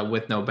upside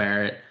with no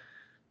Barrett.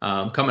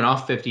 Coming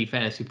off 50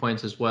 fantasy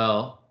points as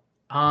well.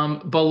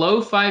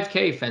 Below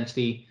 5K,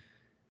 Fensty,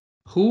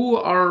 who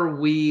are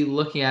we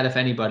looking at, if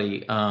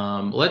anybody?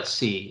 Let's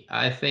see.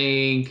 I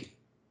think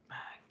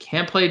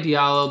can't play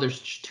Diallo.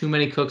 There's too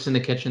many cooks in the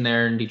kitchen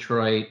there in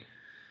Detroit.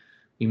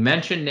 You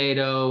mentioned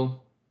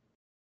NATO.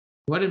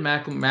 What did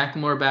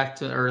McLemore back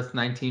to earth?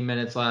 19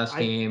 minutes last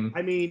game.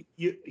 I mean,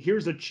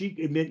 here's a cheat.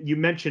 You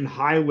mentioned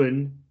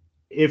Highland.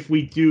 If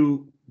we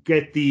do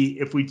get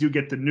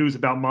the news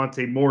about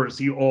Monte Morris,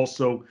 he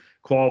also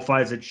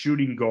qualifies at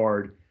shooting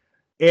guard.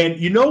 And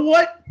you know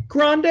what,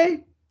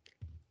 Grande?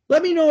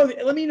 Let me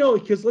know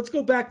because let's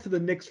go back to the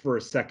Knicks for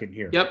a second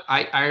here. Yep,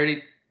 I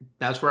already.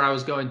 That's where I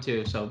was going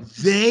to. So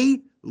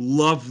they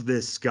love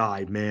this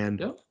guy, man.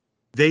 Yep.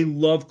 They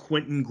love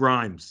Quentin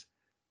Grimes.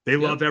 They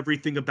love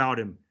everything about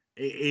him.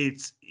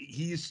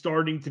 He's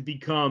starting to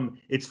become.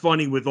 It's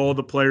funny with all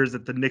the players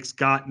that the Knicks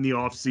got in the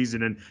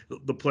offseason and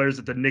the players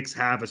that the Knicks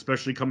have,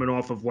 especially coming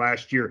off of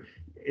last year.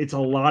 It's a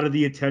lot of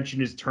the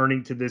attention is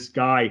turning to this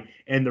guy,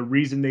 and the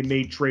reason they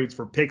made trades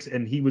for picks,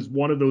 and he was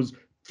one of those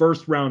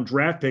first-round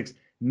draft picks.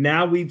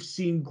 Now we've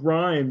seen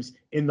Grimes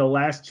in the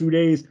last 2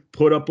 days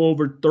put up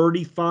over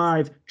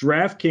 35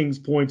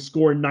 DraftKings points,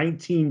 score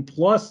 19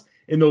 plus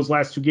in those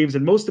last two games.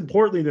 And most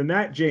importantly than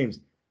that,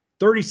 James,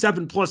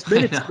 37 plus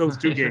minutes in those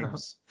two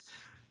games.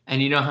 And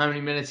you know how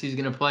many minutes he's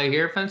going to play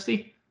here,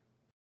 Fensty?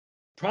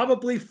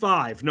 Probably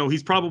 5. No,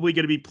 he's probably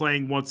going to be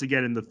playing once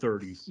again in the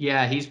 30s.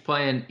 Yeah, he's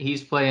playing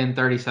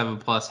 37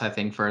 plus, I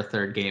think, for a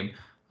third game.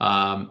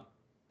 I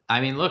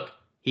mean, look,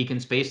 he can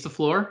space the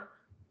floor.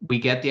 We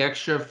get the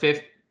extra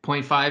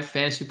 0.5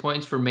 fantasy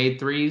points for made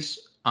threes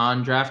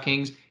on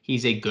DraftKings.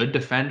 He's a good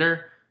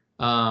defender.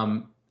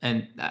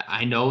 And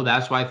I know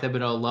that's why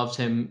Thibodeau loves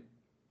him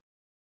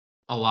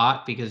a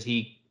lot, because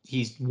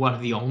he's one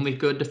of the only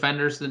good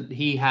defenders that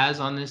he has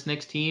on this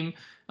Knicks team.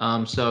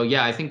 So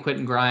yeah, I think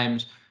Quentin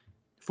Grimes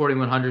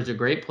 4,100 is a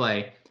great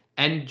play.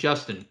 And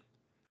Justin,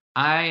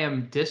 I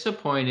am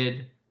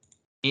disappointed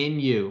in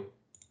you,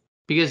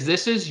 because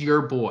this is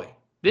your boy.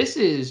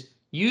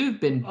 You've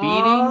been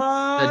beating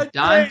the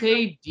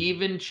Dante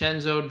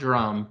DiVincenzo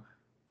drum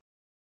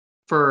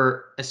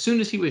for as soon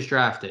as he was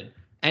drafted.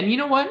 And you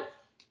know what?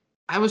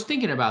 I was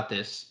thinking about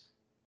this.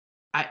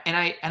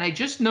 I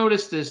just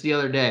noticed this the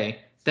other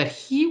day, that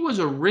he was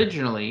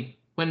originally,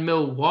 when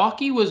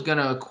Milwaukee was going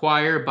to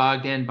acquire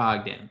Bogdan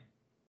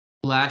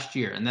last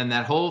year, and then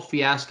that whole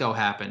fiasco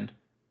happened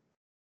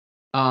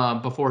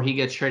before he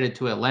gets traded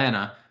to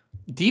Atlanta.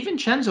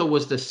 DiVincenzo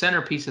was the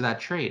centerpiece of that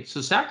trade. So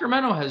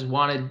Sacramento has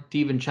wanted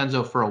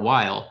DiVincenzo for a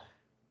while.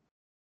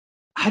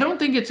 I don't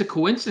think it's a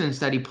coincidence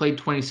that he played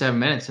 27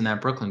 minutes in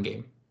that Brooklyn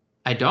game.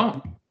 I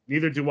don't.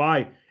 Neither do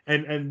I.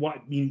 And what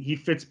I mean, he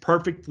fits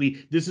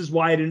perfectly. This is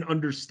why I didn't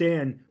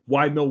understand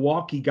why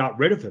Milwaukee got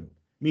rid of him.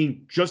 I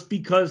mean, just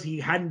because he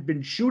hadn't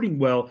been shooting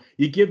well,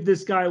 you give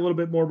this guy a little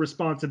bit more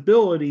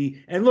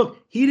responsibility. And look,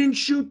 he didn't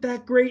shoot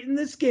that great in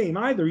this game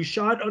either. He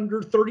shot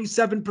under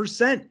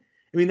 37%.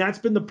 I mean, that's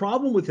been the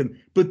problem with him.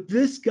 But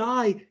this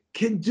guy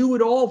can do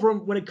it all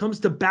from when it comes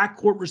to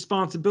backcourt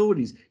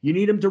responsibilities. You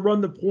need him to run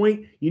the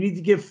point. You need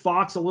to give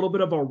Fox a little bit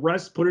of a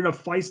rest, put in a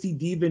feisty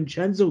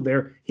DiVincenzo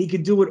there. He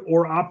could do it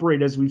or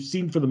operate, as we've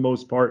seen for the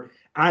most part.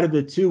 Out of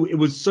the two, it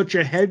was such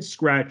a head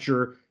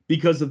scratcher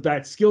because of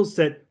that skill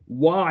set,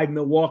 why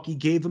Milwaukee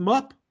gave him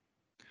up.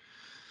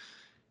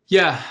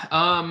 Yeah,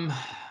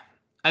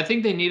 I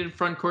think they needed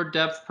front court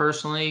depth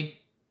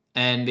personally,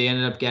 and they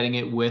ended up getting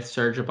it with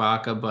Serge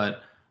Ibaka,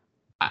 but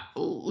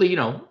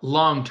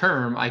long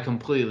term, I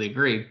completely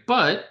agree.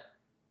 But,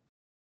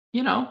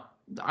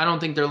 I don't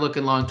think they're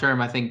looking long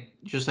term. I think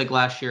just like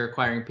last year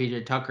acquiring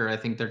PJ Tucker, I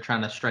think they're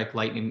trying to strike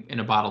lightning in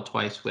a bottle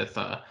twice with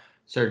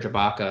Serge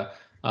Ibaka.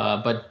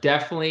 But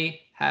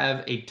definitely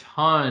have a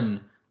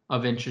ton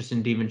of interest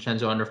in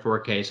DiVincenzo under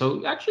 4K.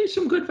 So actually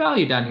some good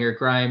value down here.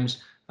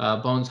 Grimes,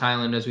 Bones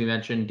Highland, as we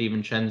mentioned,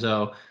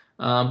 DiVincenzo.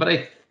 But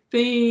I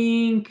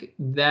think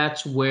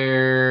that's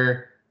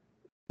where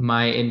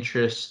my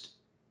interest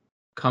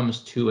comes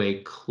to a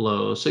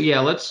close. So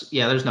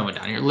there's no one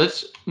down here.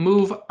 Let's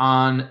move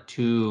on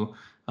to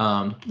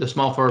the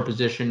small forward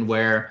position,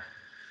 where,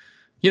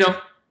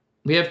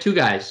 we have two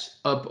guys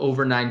up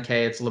over 9K.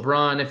 It's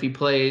LeBron. If he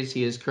plays,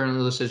 he is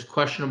currently listed as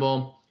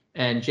questionable,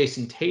 and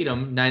Jason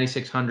Tatum,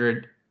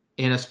 9,600,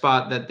 in a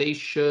spot that they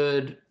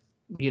should,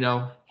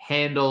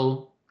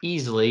 handle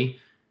easily.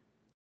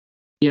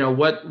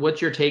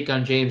 What's your take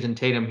on James and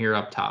Tatum here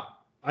up top?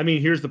 I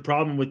mean, here's the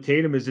problem with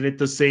Tatum. Isn't it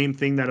the same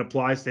thing that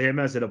applies to him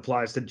as it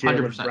applies to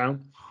Jaylen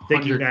Brown?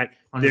 Thinking that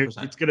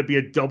it's going to be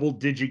a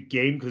double-digit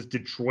game because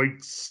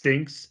Detroit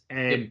stinks,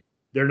 and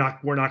we're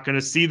not going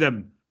to see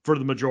them for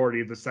the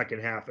majority of the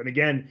second half. And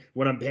again,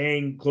 when I'm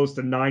paying close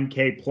to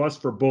 9K plus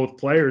for both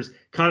players,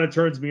 kind of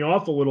turns me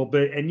off a little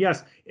bit. And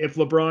yes, if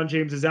LeBron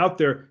James is out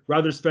there,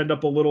 rather spend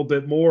up a little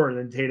bit more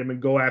than Tatum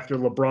and go after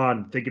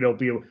LeBron, thinking it'll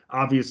be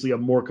obviously a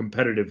more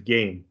competitive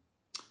game.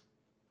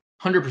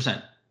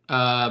 100%.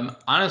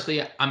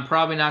 Honestly, I'm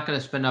probably not going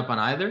to spend up on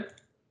either,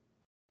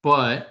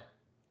 but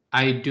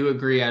I do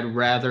agree I'd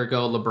rather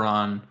go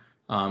LeBron,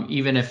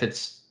 even if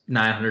it's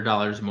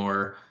 $900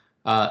 more.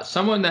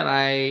 Someone that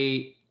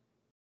I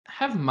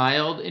have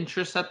mild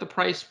interest at the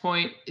price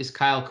point is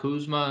Kyle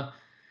Kuzma.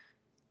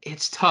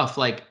 It's tough.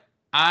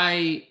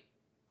 I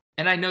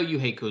know you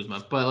hate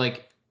Kuzma,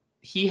 but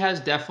he has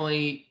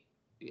definitely,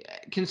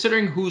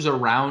 considering who's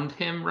around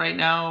him right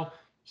now,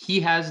 he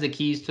has the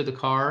keys to the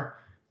car,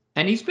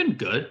 and he's been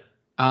good.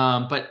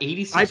 But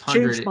 8,600. I've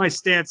changed my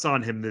stance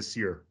on him this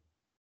year.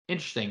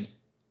 Interesting.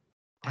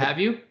 Have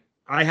you?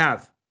 I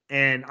have,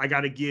 and I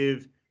got to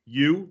give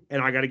you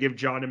and I got to give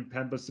John and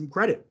Pemba some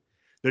credit.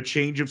 The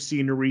change of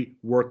scenery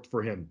worked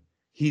for him.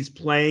 He's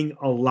playing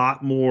a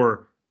lot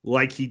more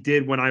like he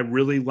did when I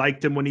really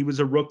liked him when he was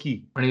a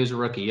rookie.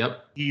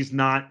 Yep. He's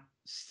not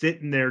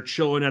sitting there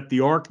chilling at the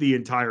arc the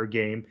entire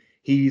game.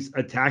 He's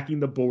attacking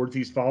the boards.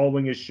 He's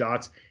following his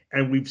shots.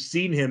 And we've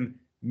seen him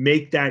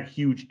make that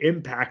huge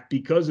impact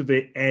because of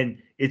it.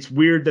 And it's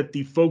weird that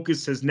the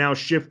focus has now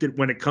shifted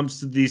when it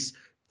comes to these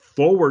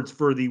forwards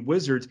for the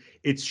Wizards.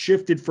 It's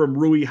shifted from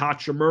Rui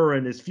Hachimura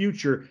and his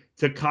future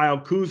to Kyle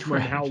Kuzma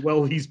and how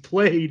well he's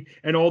played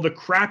and all the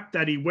crap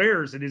that he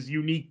wears in his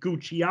unique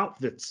Gucci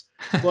outfits.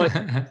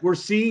 But we're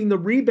seeing the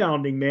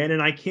rebounding, man,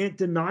 and I can't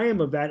deny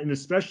him of that. And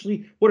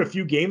especially, a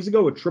few games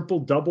ago, a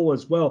triple-double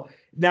as well.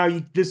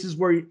 Now, this is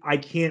where I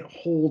can't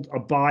hold a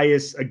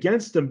bias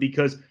against him,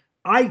 because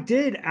I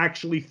did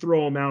actually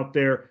throw him out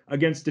there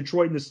against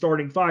Detroit in the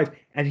starting five,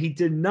 and he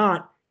did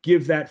not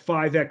give that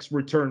 5x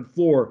return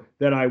floor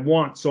that I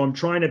want. So I'm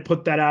trying to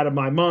put that out of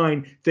my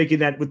mind, thinking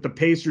that with the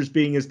Pacers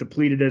being as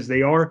depleted as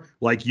they are,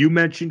 like you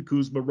mentioned,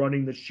 Kuzma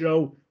running the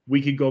show,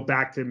 we could go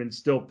back to him and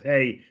still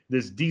pay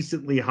this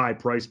decently high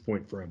price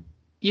point for him.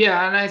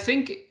 Yeah, and I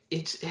think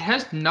it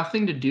has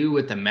nothing to do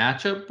with the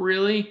matchup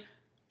really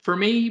for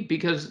me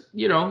because,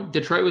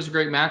 Detroit was a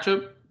great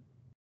matchup.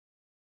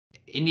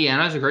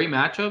 Indiana's a great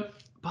matchup,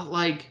 but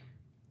like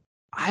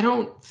I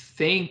don't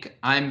think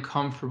I'm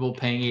comfortable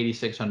paying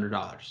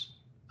 $8,600.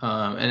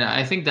 And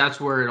I think that's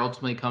where it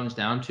ultimately comes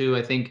down to.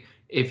 I think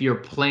if you're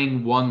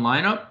playing one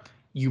lineup,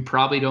 you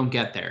probably don't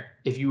get there.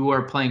 If you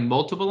are playing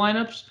multiple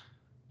lineups,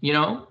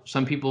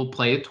 some people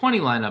play 20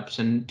 lineups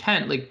and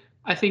 10. Like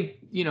I think,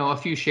 a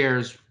few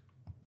shares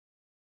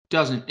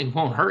it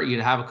won't hurt you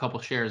to have a couple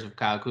shares of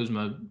Kyle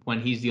Kuzma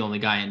when he's the only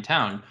guy in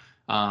town.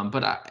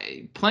 But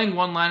playing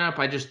one lineup,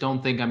 I just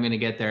don't think I'm going to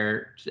get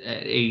there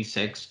at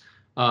 86.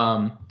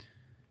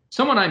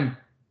 Someone I'm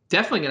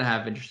definitely going to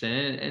have interest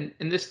in,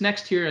 and this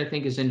next tier I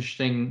think is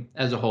interesting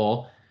as a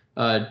whole.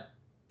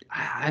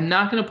 I'm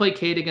not going to play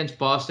Cade against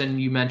Boston.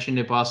 You mentioned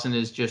it. Boston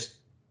is just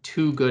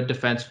too good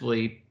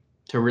defensively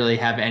to really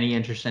have any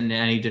interest in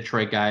any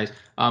Detroit guys.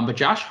 But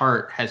Josh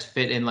Hart has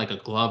fit in like a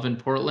glove in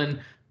Portland,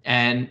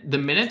 and the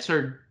minutes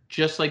are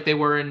just like they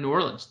were in New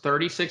Orleans.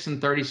 36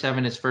 and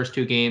 37 his first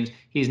two games.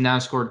 He's now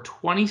scored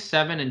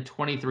 27 and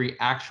 23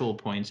 actual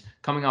points,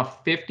 coming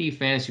off 50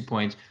 fantasy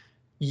points.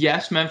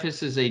 Yes,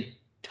 Memphis is a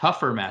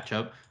tougher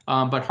matchup,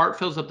 but Hart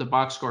fills up the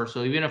box score.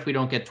 So even if we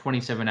don't get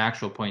 27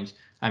 actual points,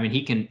 I mean,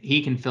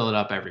 he can fill it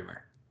up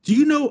everywhere. Do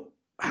you know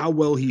how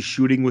well he's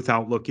shooting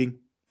without looking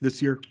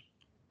this year?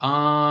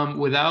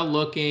 Without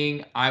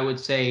looking, I would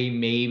say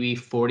maybe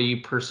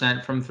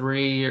 40% from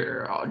three,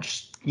 or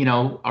just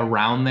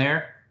around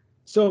there.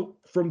 So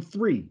from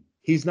three,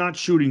 he's not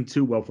shooting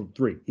too well from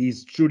three.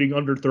 He's shooting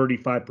under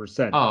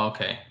 35%. Oh,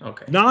 okay.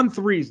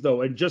 Non-threes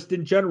though, and just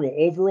in general,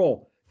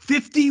 overall,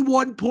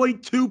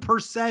 51.2%.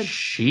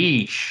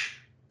 Sheesh.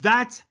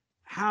 That's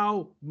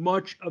how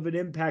much of an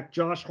impact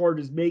Josh Hart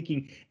is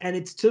making. And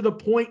it's to the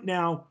point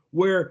now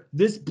where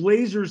this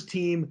Blazers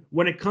team,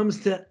 when it comes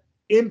to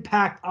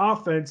impact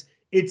offense,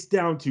 it's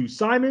down to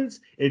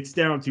Simons, it's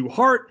down to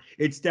Hart,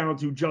 it's down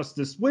to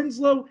Justice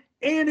Winslow,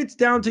 and it's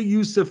down to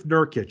Yusuf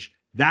Nurkic.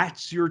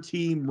 That's your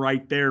team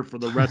right there for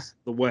the rest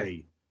of the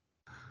way.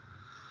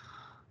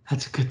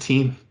 That's a good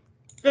team.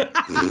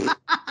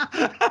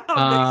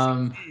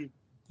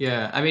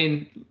 Yeah, I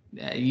mean,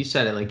 you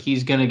said it. Like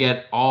he's gonna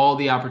get all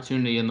the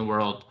opportunity in the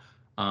world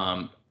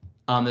on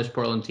this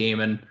Portland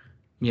team, and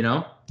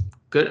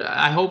good.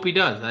 I hope he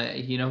does.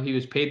 He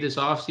was paid this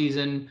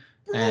offseason,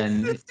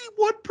 and 51%,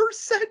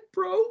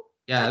 bro.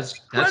 Yeah, that's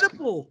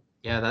incredible.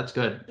 That's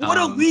good. What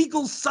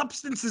illegal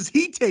substance is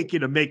he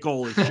taking to make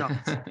all his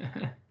shots?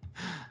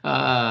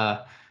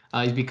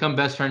 He's become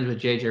best friends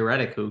with JJ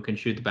Redick, who can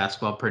shoot the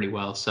basketball pretty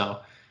well. So,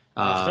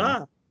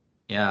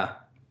 yeah.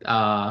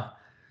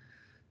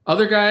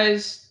 Other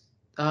guys,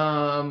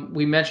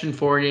 we mentioned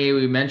Fournier,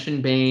 we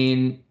mentioned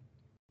Bane.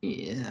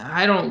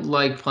 I don't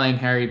like playing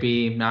Harry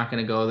B. I'm not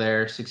going to go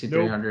there.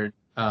 6,300.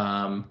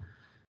 Nope.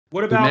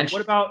 What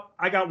about?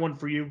 I got one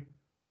for you.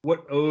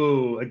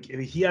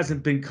 He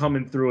hasn't been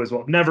coming through as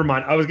well. Never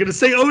mind. I was going to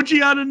say OG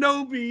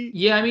Anunoby.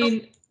 Yeah, I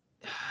mean,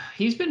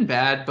 he's been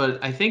bad, but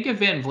I think if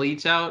Van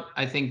Vliet's out,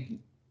 I think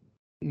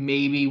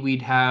maybe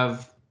we'd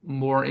have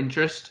more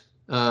interest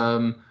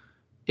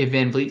if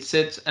Van Vliet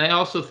sits. And I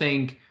also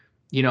think,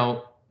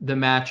 the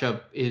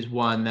matchup is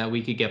one that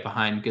we could get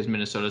behind because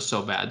Minnesota's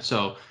so bad.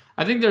 So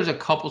I think there's a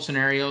couple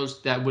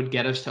scenarios that would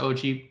get us to OG,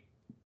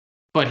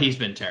 but he's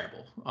been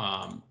terrible.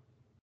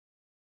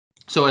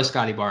 So has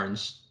Scotty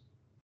Barnes.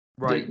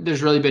 Right.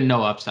 There's really been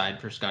no upside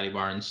for Scotty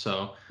Barnes.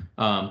 So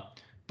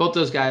both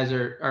those guys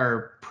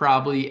are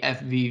probably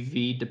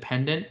FVV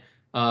dependent.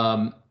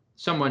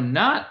 Someone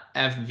not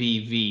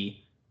FVV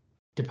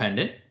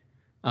dependent.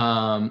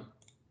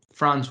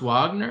 Franz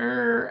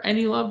Wagner,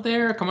 any love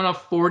there? Coming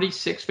off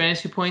 46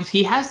 fantasy points.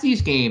 He has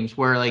these games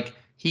where like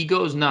he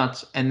goes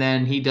nuts and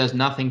then he does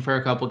nothing for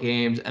a couple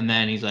games and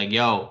then he's like,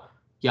 yo,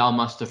 y'all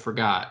must have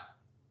forgot.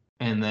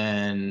 And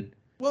then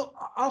well,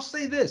 I'll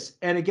say this.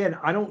 And again,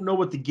 I don't know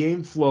what the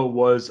game flow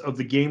was of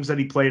the games that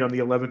he played on the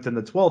 11th and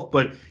the 12th,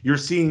 but you're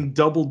seeing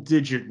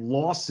double-digit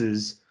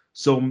losses.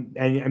 So,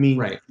 and I mean,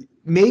 right.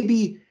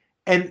 Maybe,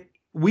 and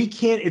we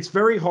can't, it's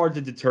very hard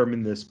to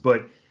determine this,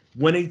 but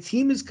when a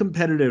team is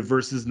competitive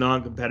versus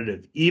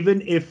non-competitive,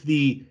 even if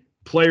the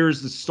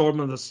players, the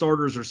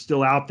starters are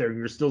still out there, and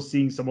you're still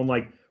seeing someone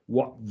like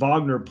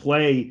Wagner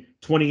play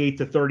 28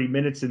 to 30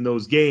 minutes in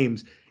those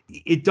games,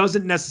 it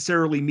doesn't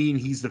necessarily mean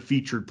he's the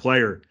featured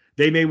player.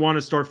 They may want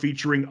to start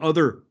featuring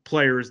other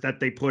players that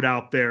they put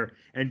out there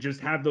and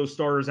just have those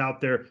starters out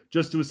there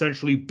just to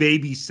essentially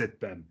babysit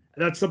them.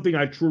 That's something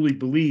I truly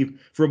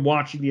believe from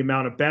watching the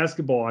amount of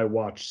basketball I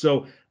watch.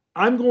 So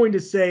I'm going to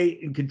say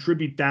and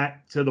contribute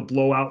that to the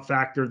blowout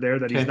factor there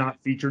that he's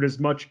not featured as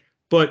much,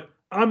 but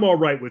I'm all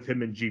right with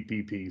him in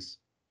GPPs.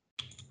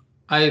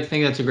 I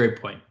think that's a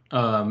great point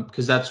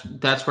because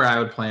that's where I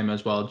would play him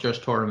as well,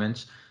 just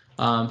tournaments.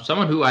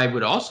 Someone who I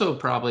would also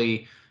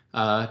probably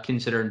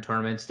consider in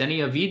tournaments, Deni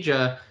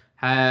Avdija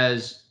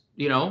has,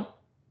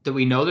 that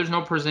we know there's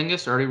no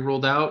Porzingis already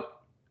ruled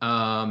out.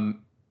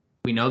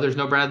 We know there's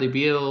no Bradley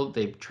Beal.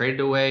 They've traded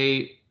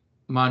away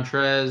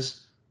Montrez.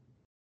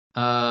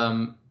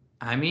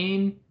 I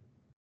mean,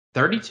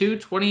 32,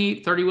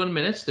 20, 31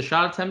 minutes. The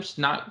shot attempts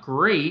not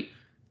great.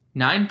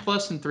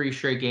 9+ in 3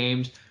 straight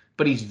games,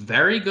 but he's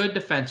very good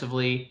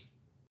defensively.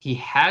 He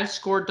has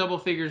scored double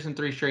figures in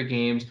 3 straight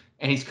games,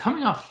 and he's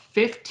coming off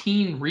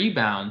 15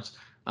 rebounds.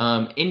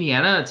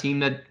 Indiana, a team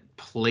that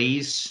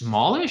plays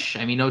smallish.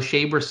 I mean,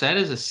 O'Shea Brissett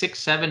is a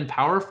 6'7"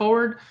 power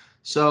forward.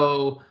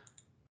 So,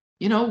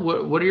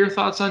 what are your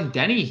thoughts on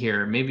Denny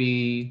here?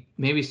 Maybe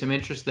some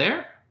interest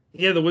there?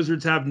 Yeah, the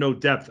Wizards have no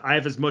depth. I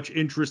have as much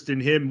interest in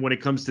him when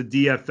it comes to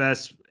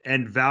DFS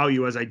and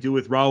value as I do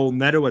with Raul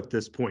Neto at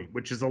this point,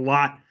 which is a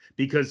lot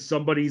because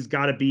somebody's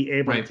got to be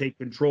able to take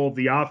control of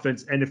the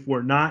offense. And if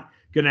we're not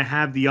going to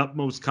have the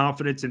utmost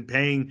confidence in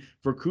paying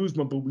for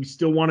Kuzma, but we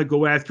still want to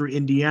go after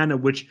Indiana,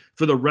 which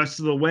for the rest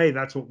of the way,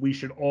 that's what we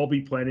should all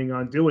be planning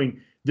on doing.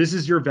 This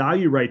is your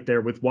value right there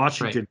with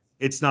Washington.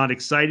 Right. It's not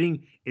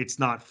exciting. It's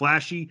not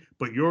flashy,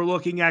 but you're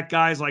looking at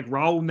guys like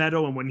Raul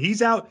Neto. And when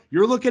he's out,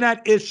 you're looking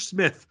at Ish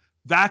Smith.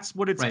 That's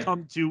what it's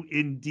come to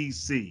in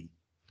DC.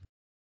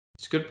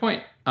 It's a good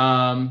point.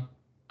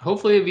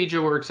 Hopefully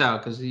Avdija works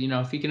out because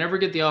if he can ever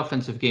get the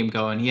offensive game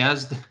going,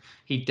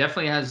 he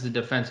definitely has the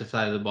defensive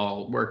side of the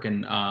ball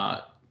working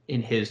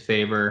in his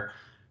favor.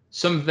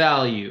 Some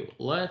value.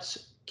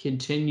 Let's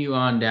continue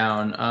on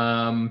down.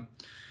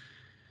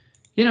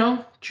 Chuma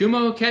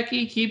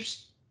Okeke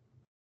keeps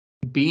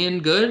being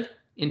good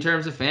in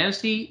terms of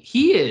fantasy.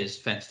 He is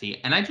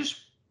fantasy, and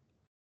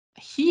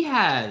he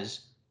has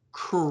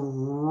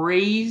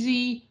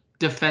crazy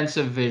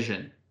defensive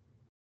vision.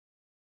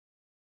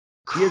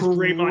 He has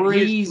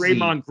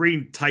Draymond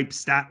Green type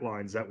stat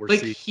lines that we're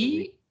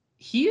seeing.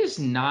 He is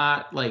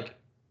not like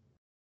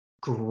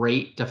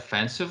great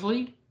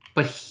defensively,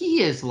 but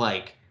he is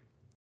like,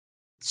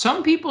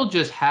 some people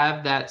just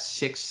have that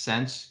sixth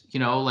sense,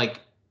 like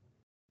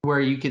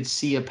where you could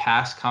see a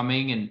pass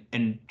coming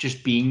and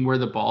just being where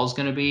the ball's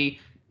going to be.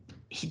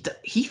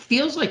 He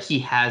feels like he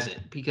has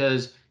it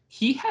because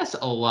he has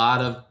a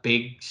lot of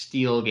big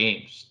steal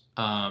games.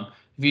 If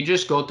you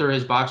just go through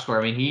his box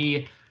score, I mean,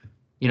 he,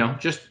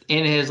 just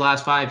in his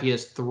last 5, he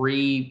has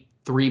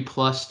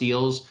 3+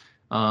 steals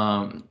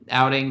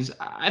outings.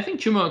 I think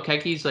Chuma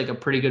Okeke is like a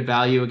pretty good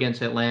value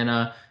against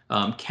Atlanta.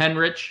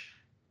 Kenrich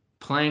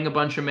playing a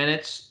bunch of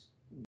minutes.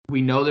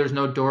 We know there's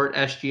no Dort,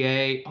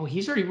 SGA. Oh,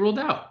 he's already ruled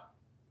out.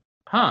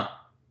 Huh.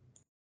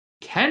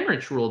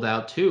 Kenrich ruled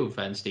out too,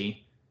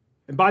 Fensty.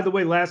 And by the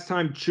way, last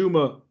time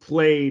Chuma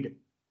played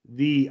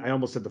I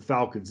almost said the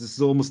Falcons. This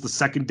is almost the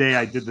second day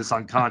I did this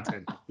on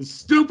content. It's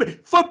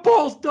stupid.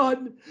 Football's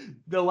done.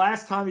 The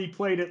last time he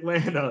played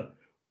Atlanta,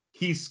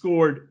 he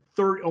scored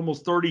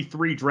almost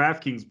 33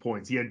 DraftKings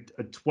points. He had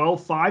a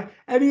 12-5,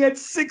 and he had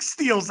 6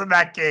 steals in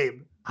that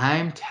game.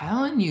 I'm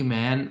telling you,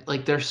 man.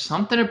 Like, there's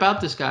something about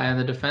this guy on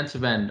the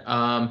defensive end.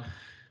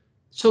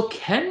 So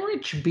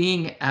Kenrich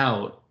being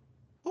out.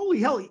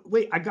 Holy hell.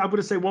 Wait, I'm going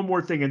to say one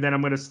more thing, and then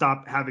I'm going to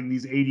stop having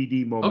these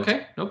ADD moments.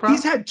 Okay, no problem.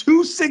 He's had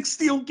 2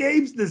 6-steal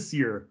games this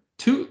year.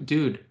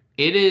 Dude,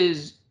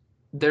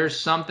 there's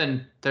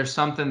something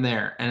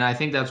there. And I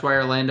think that's why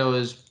Orlando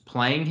is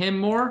playing him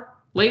more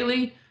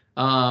lately.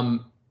 And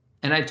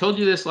I told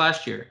you this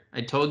last year.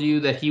 I told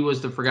you that he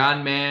was the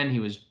forgotten man. He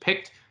was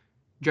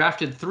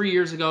drafted 3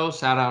 years ago,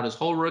 sat out his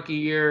whole rookie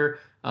year.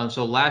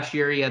 So last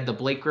year he had the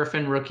Blake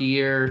Griffin rookie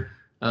year,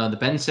 the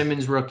Ben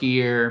Simmons rookie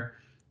year.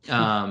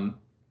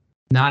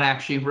 Not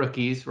actually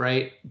rookies,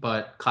 right?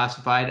 But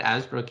classified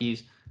as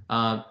rookies.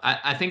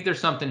 I think there's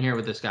something here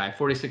with this guy.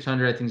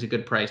 4,600, I think, is a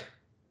good price.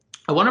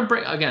 I want to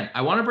bring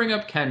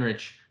up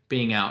Kenrich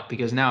being out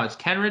because now it's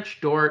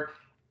Kenrich, Dort,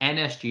 and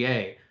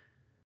SGA.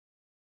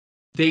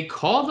 They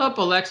called up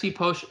Alexei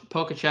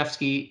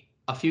Pokachevsky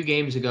a few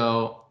games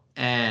ago,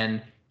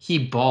 and he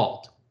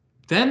balled.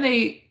 Then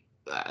they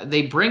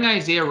bring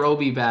Isaiah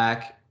Roby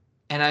back,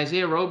 and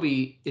Isaiah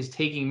Roby is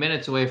taking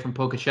minutes away from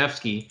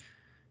Pokachevsky.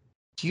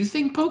 Do you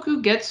think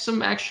Poku gets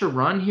some extra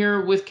run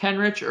here with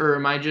Kenrich, or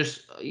am I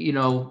just,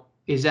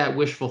 is that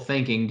wishful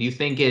thinking? Do you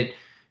think it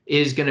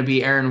is going to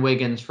be Aaron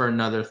Wiggins for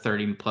another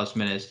 30+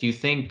 minutes? Do you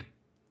think,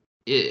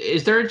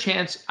 is there a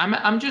chance?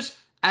 I'm just,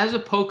 as a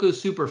Poku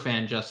super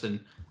fan, Justin,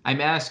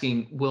 I'm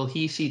asking, will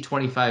he see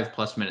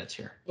 25+ minutes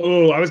here?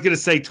 Oh, I was going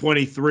to say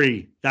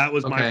 23. That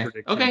was my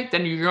prediction. Okay,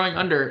 then you're going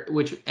under,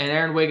 and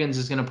Aaron Wiggins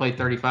is going to play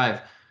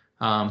 35.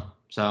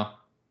 So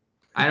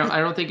I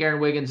don't think Aaron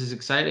Wiggins is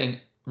exciting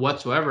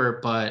whatsoever,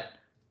 but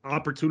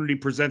opportunity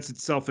presents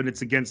itself, and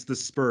it's against the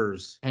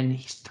Spurs. And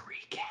he's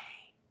 3K.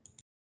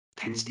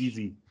 That's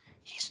easy.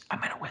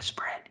 I'm gonna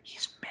whisper it.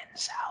 He's min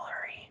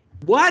salary.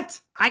 What?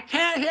 I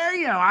can't hear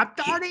you. I'm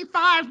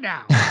 35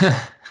 now.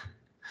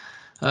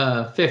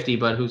 50,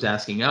 but who's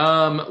asking?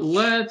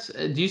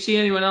 Do you see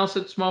anyone else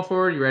at small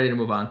forward? You ready to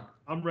move on?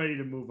 I'm ready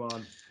to move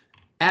on.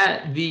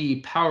 At the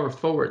power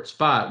forward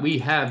spot, we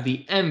have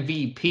the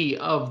MVP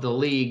of the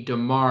league,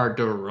 DeMar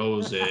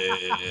DeRozan.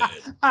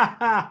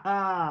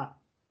 That's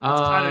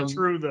kind of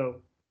true, though.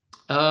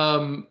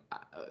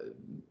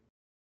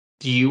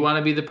 Do you want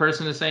to be the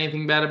person to say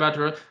anything bad about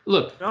DeRozan?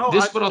 Look, No,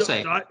 this is what I'll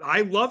say.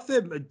 I love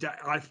them.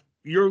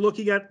 You're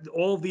looking at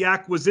all the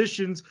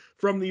acquisitions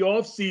from the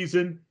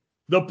offseason.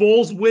 The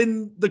Bulls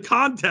win the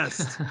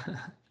contest.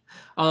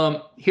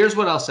 Here's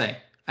what I'll say.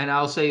 And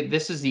I'll say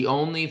this is the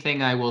only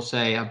thing I will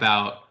say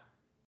about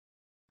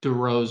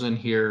DeRozan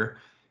here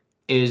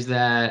is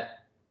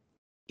that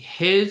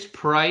his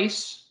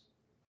price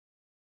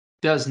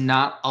does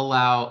not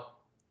allow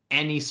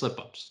any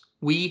slip-ups.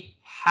 We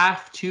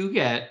have to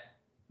get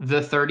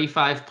the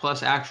 35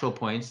 plus actual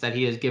points that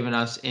he has given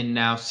us in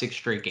now 6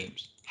 straight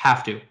games.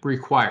 Have to.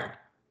 Required.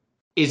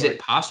 Is it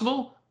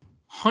possible?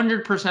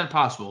 100%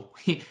 possible.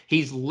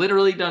 He's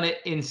literally done it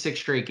in 6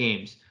 straight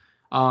games.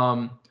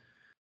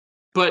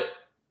 But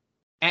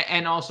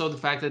and also the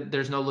fact that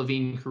there's no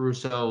Levine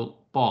Caruso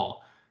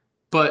ball.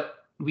 But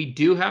we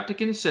do have to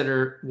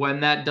consider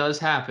when that does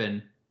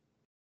happen,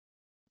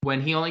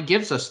 when he only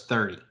gives us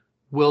 30,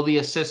 will the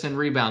assists and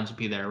rebounds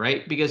be there,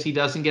 right? Because he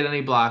doesn't get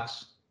any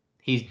blocks.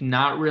 He's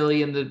not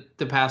really in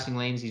the passing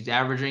lanes. He's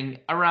averaging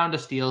around a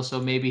steal,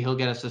 so maybe he'll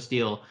get us a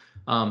steal.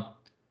 But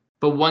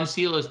one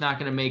steal is not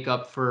going to make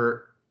up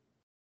for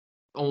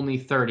only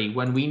 30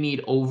 when we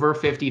need over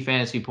 50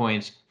 fantasy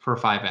points for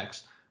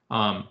 5x.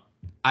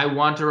 I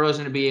want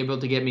DeRozan to be able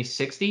to get me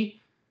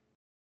 60.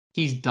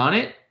 He's done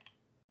it.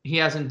 He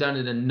hasn't done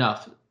it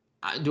enough.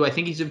 Do I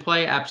think he's in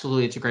play?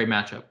 Absolutely. It's a great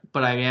matchup.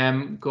 But I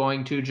am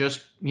going to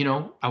just,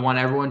 I want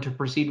everyone to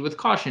proceed with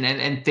caution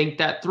and think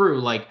that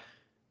through. Like,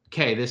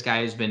 okay, this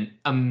guy has been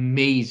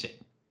amazing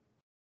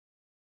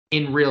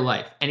in real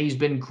life. And he's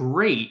been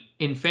great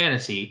in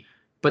fantasy.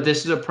 But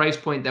this is a price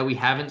point that we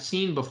haven't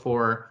seen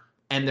before.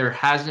 And there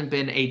hasn't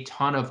been a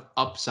ton of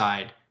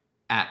upside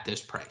at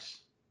this price.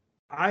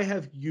 I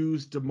have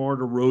used DeMar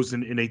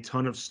DeRozan in a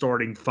ton of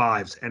starting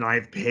fives, and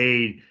I've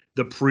paid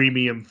the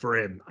premium for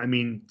him. I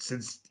mean,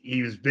 since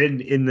he's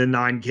been in the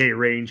 9K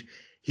range,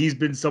 he's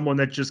been someone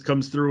that just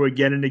comes through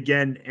again and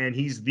again, and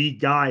he's the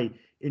guy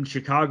in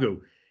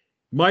Chicago.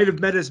 Might have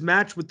met his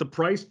match with the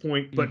price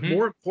point, but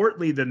more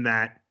importantly than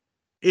that,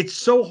 it's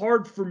so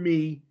hard for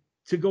me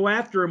to go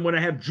after him when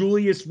I have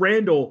Julius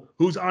Randle,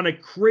 who's on a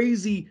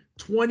crazy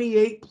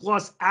 28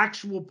 plus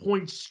actual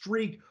point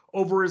streak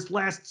over his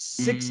last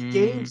 6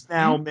 games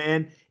now,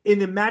 man. In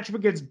the matchup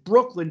against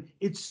Brooklyn,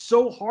 it's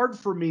so hard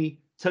for me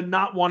to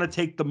not want to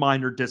take the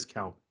minor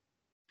discount.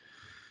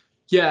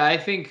 Yeah, I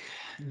think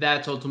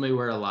that's ultimately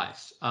where it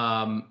lies.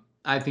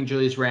 I think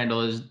Julius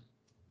Randle is,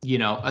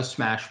 a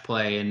smash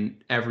play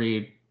in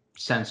every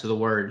sense of the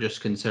word, just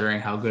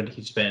considering how good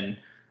he's been.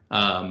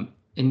 And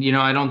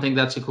I don't think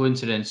that's a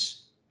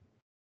coincidence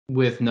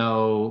with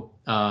no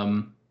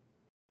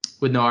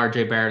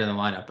RJ Barrett in the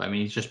lineup. I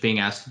mean, he's just being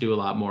asked to do a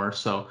lot more.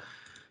 So,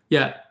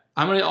 yeah,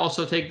 I'm going to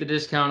also take the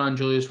discount on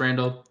Julius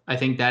Randle. I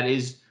think that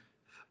is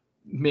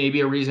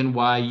maybe a reason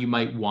why you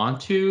might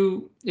want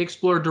to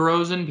explore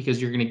DeRozan,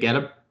 because you're going to get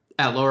him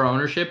at lower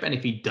ownership. And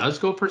if he does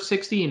go for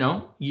 60,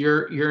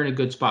 you're in a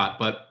good spot.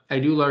 But I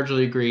do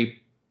largely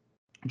agree.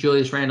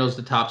 Julius Randle is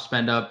the top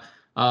spend up.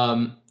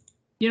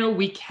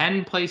 We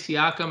can play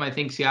Siakam. I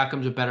think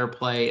Siakam's a better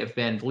play if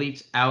Van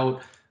Vliet's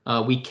out.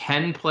 We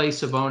can play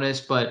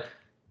Sabonis, but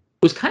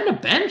was kind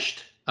of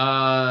benched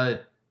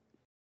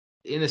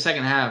in the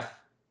second half.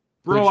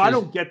 Bro, I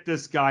don't get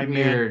this guy,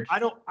 weird.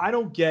 man. I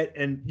don't get,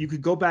 and you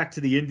could go back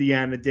to the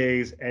Indiana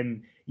days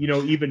and,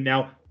 even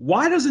now,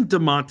 why doesn't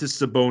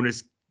Domantas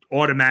Sabonis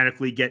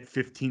automatically get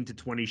 15 to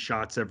 20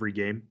 shots every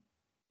game?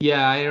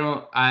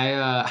 Yeah,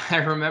 I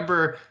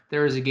remember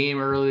there was a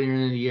game earlier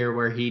in the year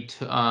where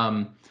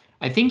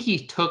I think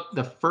he took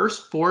the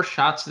first 4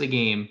 shots of the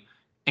game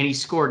and he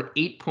scored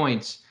 8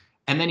 points,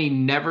 and then he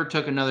never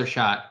took another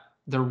shot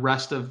the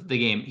rest of the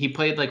game. He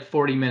played like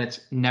 40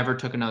 minutes, never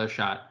took another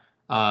shot.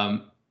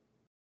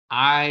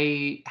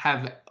 I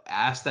have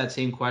asked that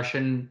same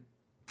question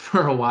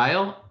for a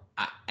while,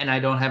 and I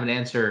don't have an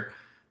answer.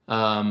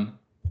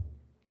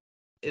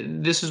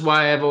 This is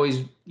why I've always,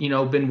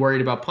 been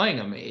worried about playing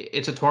him.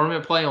 It's a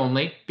tournament play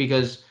only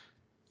because,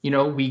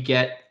 we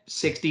get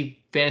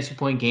 60 fantasy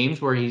point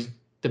games where he's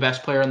the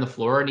best player on the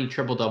floor and he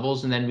triple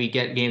doubles, and then we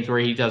get games where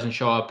he doesn't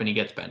show up and he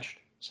gets benched.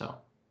 So,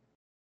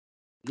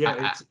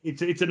 yeah,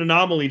 it's an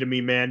anomaly to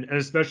me, man, and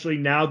especially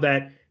now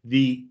that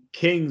the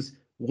Kings,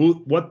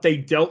 what they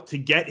dealt to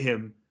get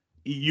him,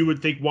 you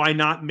would think, why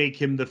not make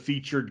him the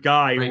featured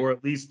guy, right, or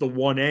at least the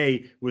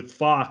 1A with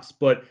Fox?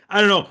 But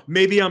I don't know.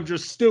 Maybe I'm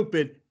just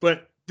stupid,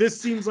 but this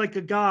seems like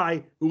a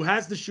guy who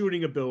has the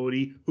shooting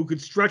ability, who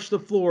could stretch the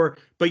floor,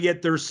 but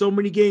yet there's so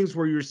many games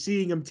where you're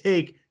seeing him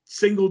take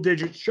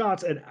single-digit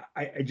shots, and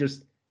I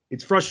just,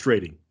 it's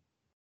frustrating.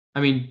 I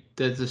mean,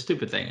 that's a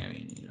stupid thing. I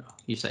mean,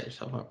 you set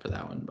yourself up for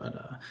that one.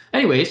 But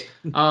anyways,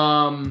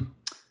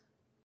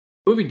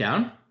 moving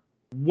down.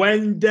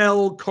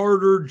 Wendell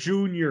Carter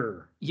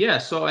Jr. Yeah,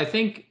 so I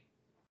think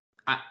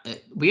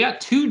we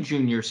got 2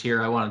 juniors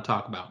here I want to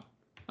talk about.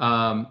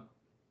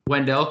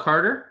 Wendell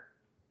Carter,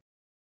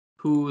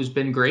 who's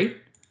been great,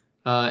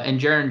 and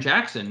Jaren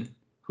Jackson,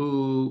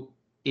 who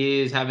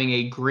is having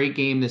a great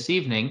game this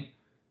evening.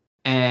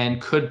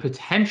 and could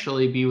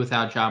potentially be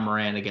without John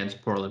Moran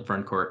against Portland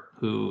frontcourt,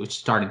 who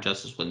started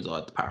Justice Winslow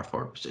at the power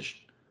forward position.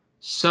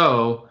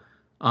 So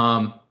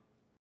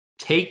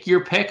take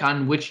your pick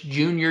on which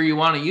junior you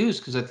want to use,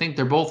 because I think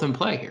they're both in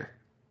play here.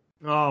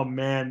 Oh,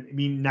 man. I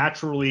mean,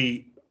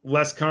 naturally,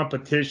 less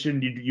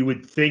competition. You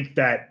would think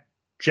that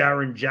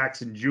Jaren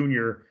Jackson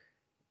Jr.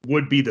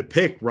 would be the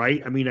pick,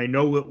 right? I mean, I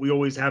know that we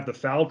always have the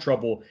foul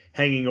trouble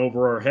hanging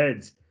over our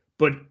heads,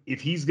 but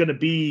if he's going to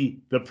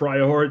be the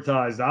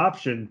prioritized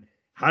option,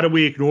 how do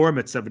we ignore him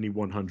at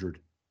 7,100?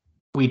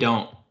 We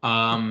don't.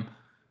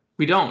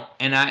 We don't.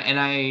 And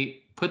I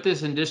put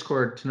this in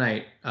Discord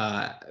tonight,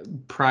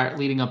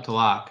 leading up to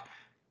lock,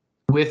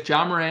 with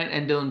John Morant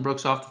and Dillon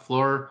Brooks off the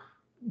floor,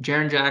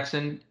 Jaren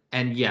Jackson,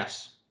 and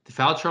yes, the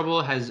foul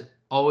trouble has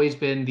always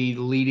been the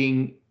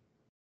leading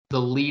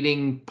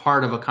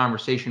part of a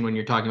conversation when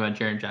you're talking about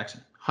Jaren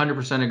Jackson.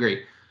 100%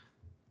 agree.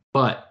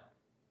 But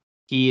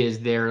he is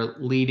their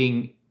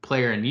leading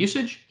player in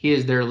usage. He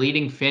is their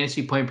leading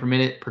fantasy point per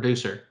minute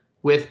producer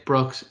with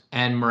Brooks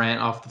and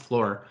Morant off the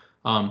floor.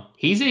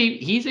 He's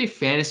a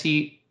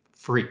fantasy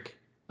freak.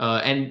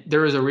 And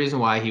there is a reason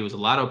why he was a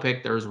lotto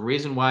pick. There was a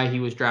reason why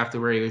he was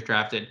drafted where he was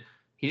drafted.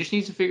 He just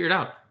needs to figure it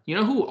out. You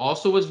know who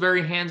also was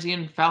very handsy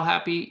and foul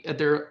happy at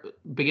their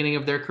beginning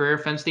of their career,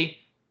 Fensty?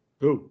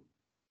 Who?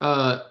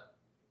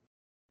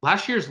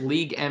 Last year's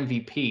league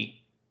MVP,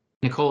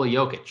 Nikola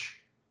Jokic,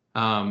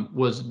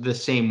 was the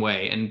same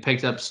way and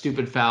picked up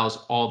stupid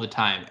fouls all the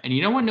time. And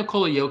you know what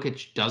Nikola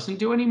Jokic doesn't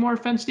do anymore,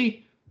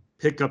 Fensty?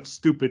 Pick up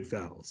stupid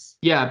fouls.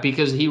 Yeah,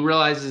 because he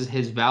realizes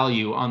his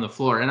value on the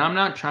floor. And I'm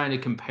not trying to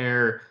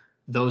compare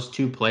those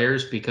two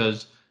players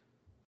because,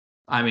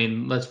 I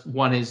mean,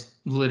 one is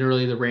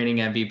literally the reigning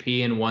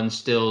MVP and one's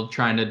still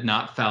trying to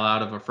not foul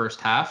out of a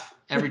first half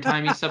every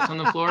time he steps on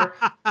the floor.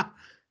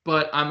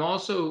 But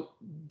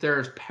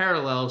there's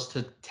parallels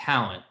to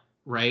talent,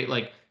 right?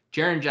 Like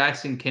Jaren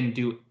Jackson can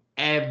do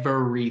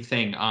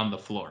everything on the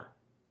floor.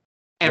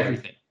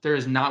 Everything. Right. There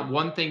is not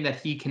one thing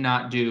that he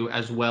cannot do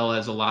as well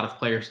as a lot of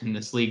players in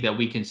this league that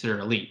we consider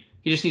elite.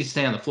 He just needs to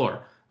stay on the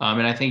floor.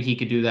 And I think he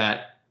could do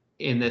that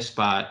in this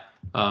spot.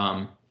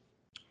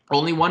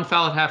 Only one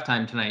foul at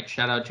halftime tonight.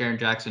 Shout out Jaren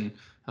Jackson,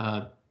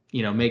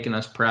 making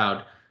us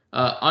proud.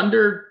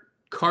 Under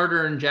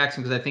Carter and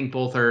Jackson, because I think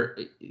both are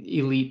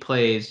elite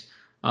plays.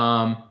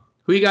 Who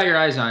you got your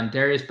eyes on?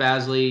 Darius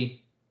Bazley,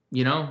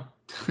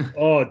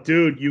 Oh,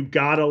 dude, you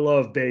gotta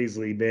love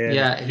Bazley, man.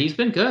 Yeah, he's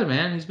been good,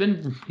 man.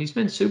 He's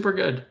been super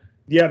good.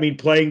 Yeah, I mean,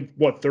 playing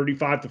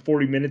 35 to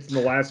 40 minutes in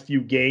the last few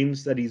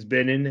games that he's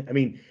been in. I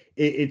mean,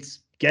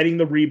 it's getting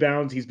the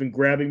rebounds. He's been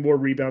grabbing more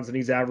rebounds than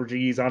he's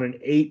averaging. He's on an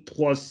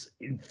 8+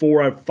 in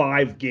 4 out of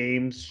 5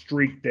 games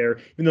streak there,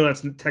 even though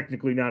that's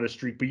technically not a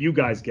streak, but you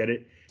guys get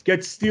it.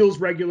 Gets steals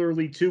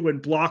regularly too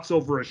and blocks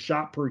over a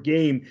shot per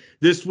game.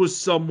 This was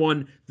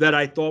someone that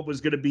I thought was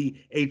going to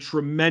be a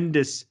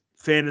tremendous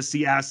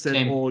fantasy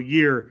asset all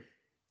year.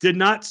 Did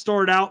not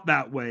start out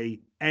that way.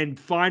 And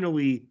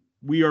finally,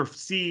 we are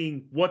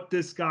seeing what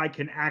this guy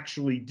can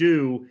actually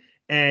do.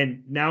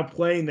 And now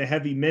playing the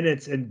heavy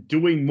minutes and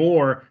doing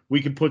more, we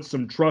can put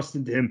some trust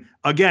into him.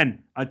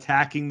 Again,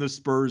 attacking the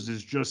Spurs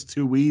is just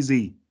too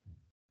easy.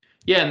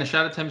 Yeah, and the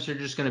shot attempts are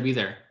just going to be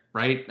there,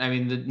 right? I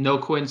mean, no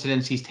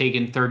coincidence he's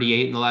taken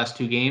 38 in the last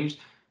 2 games.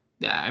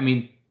 I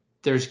mean,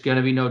 there's going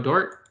to be no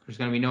Dort. There's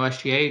going to be no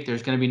SGA.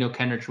 There's going to be no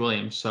Kenrich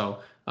Williams. So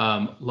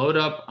load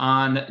up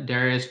on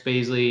Darius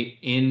Bazley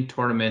in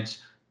tournaments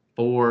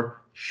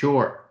for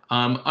sure.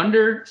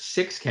 Under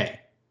 6K.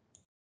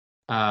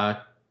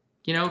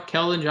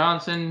 Keldon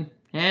Johnson,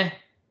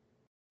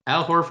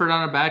 Al Horford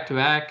on a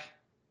back-to-back,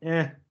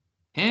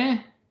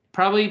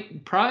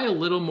 probably a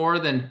little more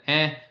than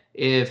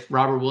if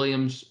Robert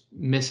Williams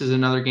misses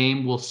another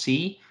game. We'll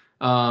see.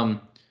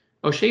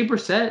 O'Shea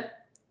Brissett,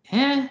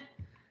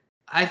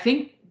 I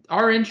think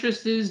our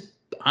interest is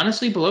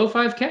honestly below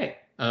 5K.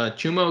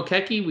 Chuma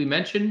Okeke, we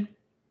mentioned.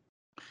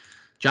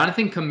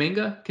 Jonathan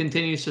Kuminga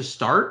continues to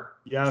start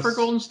for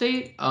Golden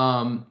State,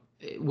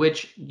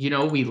 which,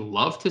 we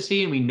love to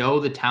see, and we know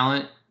the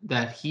talent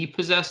that he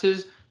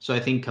possesses. So I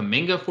think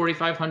Kuminga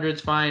 4,500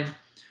 is fine.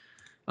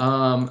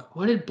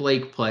 What did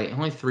Blake play?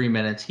 Only 3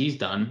 minutes. He's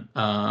done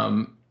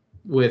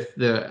with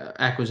the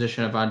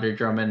acquisition of Andre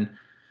Drummond.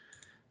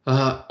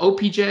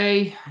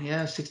 OPJ,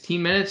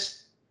 16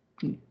 minutes.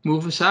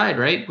 Move aside,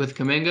 right, with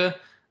Kuminga.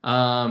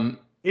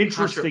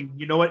 Interesting. Sure.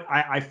 You know what?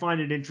 I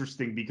find it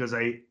interesting because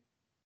I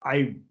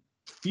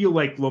feel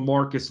like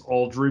LaMarcus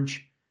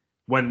Aldridge,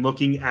 when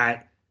looking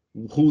at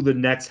who the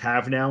Nets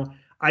have now,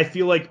 I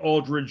feel like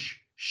Aldridge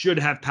should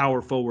have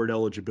power forward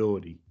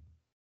eligibility.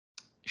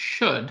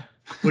 Should.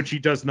 Which he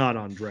does not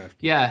on draft.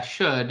 Yeah,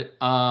 should.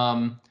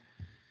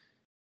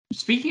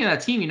 Speaking of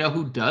that team, you know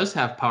who does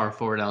have power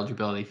forward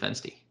eligibility,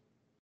 Fensty?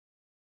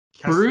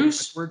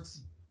 Bruce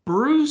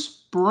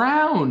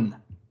Brown.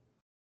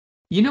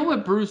 You know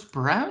what Bruce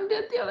Brown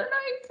did the other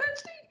night,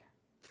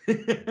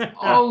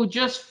 Fensty?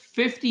 Just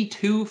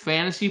 52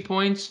 fantasy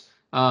points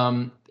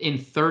in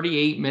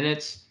 38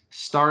 minutes.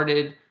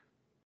 Started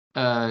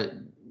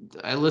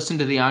I listened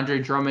to the Andre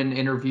Drummond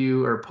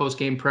interview or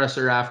post-game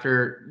presser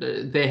after.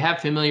 They have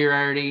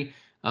familiarity.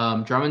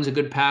 Drummond's a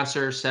good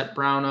passer. Set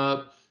Brown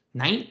up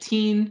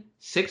 19,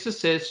 6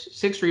 assists,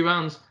 6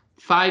 rebounds,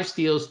 5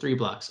 steals, 3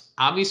 blocks.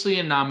 Obviously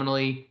an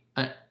anomaly.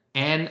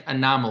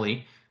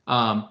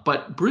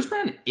 But Bruce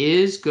Brown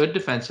is good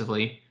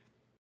defensively.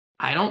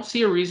 I don't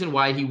see a reason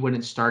why he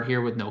wouldn't start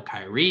here with no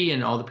Kyrie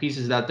and all the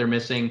pieces that they're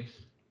missing.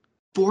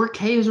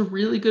 4K is a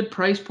really good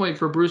price point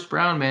for Bruce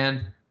Brown,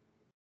 man.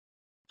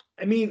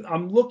 I mean,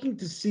 I'm looking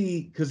to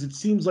see because it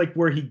seems like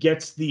where he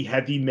gets the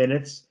heavy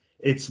minutes,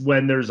 it's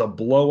when there's a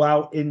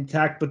blowout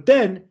intact. But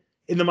then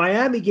in the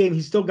Miami game,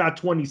 he still got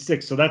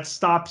 26. So that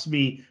stops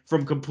me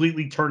from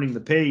completely turning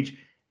the page.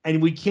 And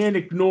we can't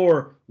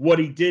ignore what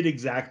he did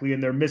exactly,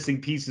 and they're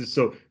missing pieces.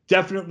 So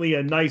definitely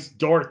a nice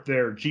dart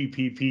there.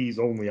 GPPs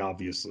only,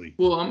 obviously.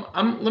 Well,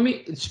 let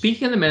me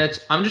speaking of the minutes.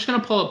 I'm just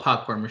gonna pull a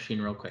popcorn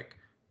machine real quick,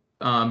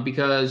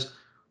 because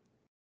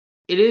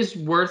it is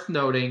worth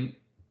noting,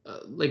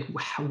 like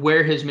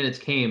where his minutes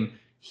came.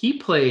 He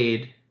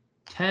played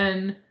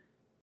 10.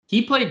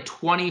 He played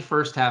 20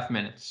 first half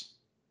minutes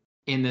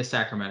in this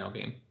Sacramento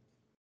game.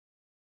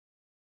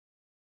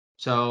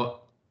 So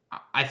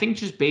I think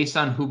just based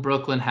on who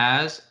Brooklyn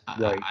has,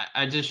 Right.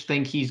 I just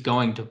think he's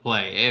going to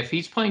play. If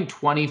he's playing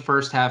 20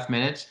 first half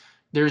minutes,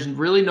 there's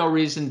really no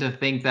reason to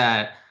think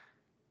that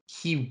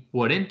he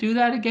wouldn't do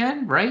that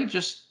again, right?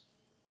 Just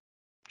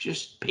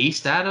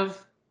based out of,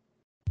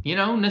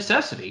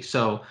 necessity.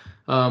 So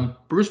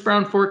Bruce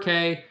Brown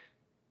 4K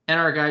and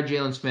our guy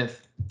Jalen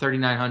Smith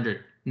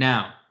 3,900.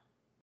 Now,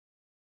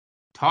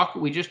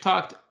 we just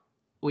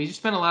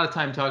spent a lot of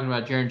time talking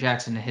about Jaren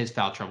Jackson and his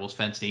foul troubles,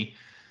 Fancy.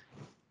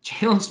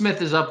 Jalen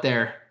Smith is up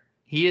there.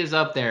 He is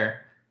up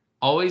there.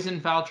 Always in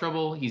foul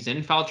trouble. He's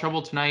in foul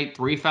trouble tonight.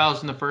 3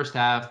 fouls in the first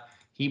half.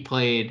 He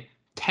played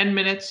 10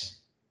 minutes.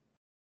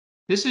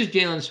 This is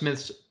Jalen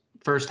Smith's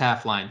first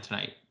half line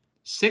tonight.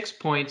 6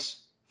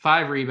 points,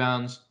 5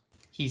 rebounds.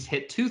 He's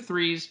hit 2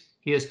 threes.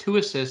 He has 2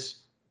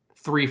 assists,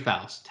 3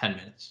 fouls, 10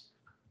 minutes.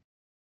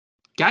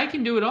 Guy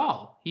can do it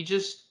all. He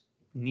just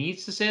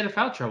needs to stay out of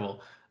foul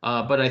trouble.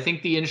 But I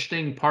think the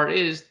interesting part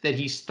is that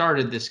he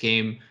started this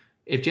game.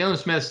 If Jalen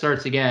Smith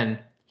starts again,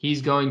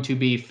 he's going to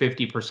be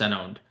 50%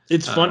 owned.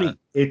 It's funny.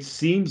 It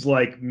seems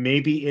like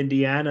maybe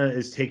Indiana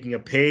is taking a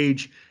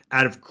page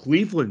out of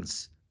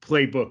Cleveland's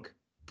playbook,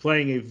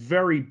 playing a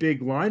very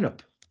big lineup.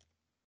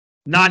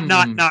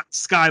 Not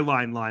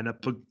skyline lineup,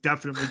 but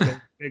definitely go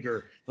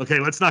bigger. Okay,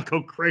 let's not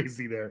go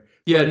crazy there.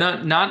 Yeah,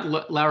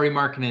 not Larry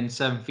Markkinen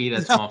 7 feet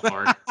at small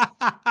forward.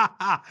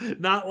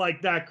 Not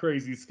like that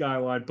crazy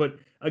skyline. But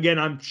again,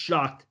 I'm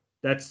shocked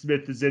that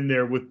Smith is in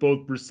there with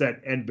both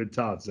Brissett and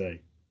Bitadze.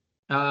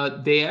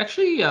 They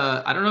actually,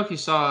 I don't know if you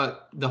saw,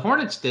 the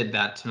Hornets did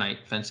that tonight,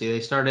 Fancy.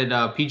 They started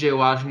PJ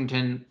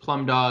Washington,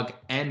 Plum Dog,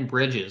 and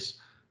Bridges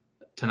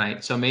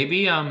tonight. So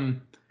maybe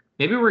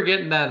we're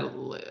getting that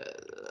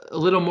a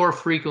little more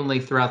frequently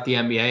throughout the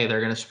NBA. They're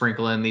going to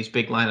sprinkle in these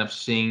big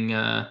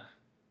lineups,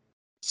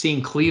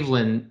 seeing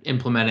Cleveland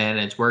implement it, and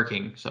it's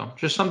working. So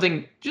just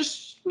something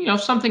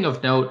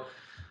of note.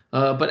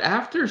 But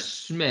after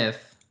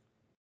Smith,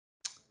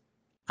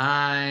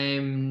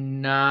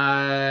 I'm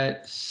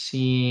not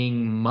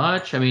seeing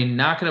much. I mean,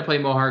 not going to play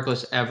Mo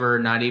Harkless ever,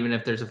 not even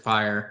if there's a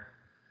fire.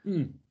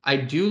 I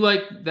do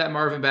like that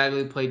Marvin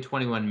Bagley played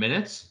 21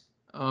 minutes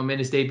in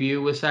his debut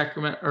with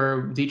Sacramento,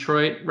 or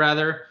Detroit,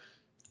 rather.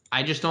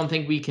 I just don't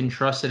think we can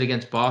trust it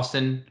against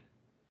Boston.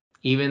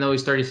 Even though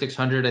he's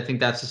 3,600, I think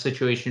that's a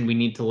situation we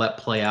need to let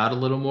play out a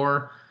little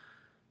more.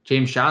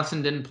 James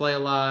Johnson didn't play a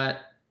lot.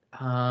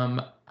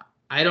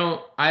 I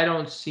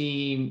don't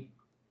see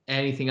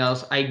anything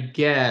else. I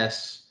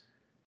guess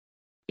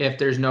if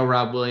there's no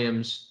Rob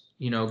Williams,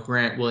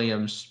 Grant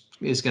Williams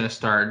is going to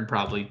start and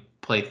probably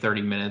play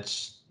 30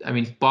 minutes. I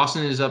mean,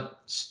 Boston is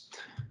up.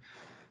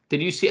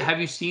 Have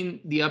you seen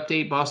the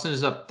update? Boston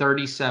is up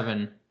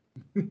 37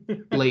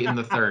 late in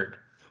the third.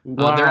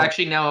 Wow.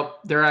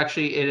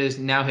 It is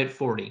now hit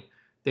 40.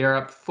 They're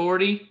up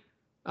 40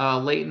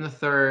 late in the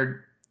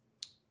third.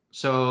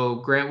 So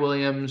Grant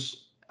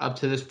Williams, up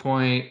to this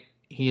point,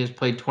 he has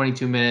played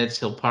 22 minutes.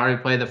 He'll probably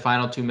play the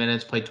final 2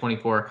 minutes, play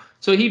 24.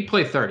 So he'd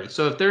play 30.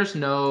 So if there's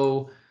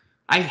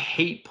I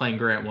hate playing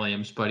Grant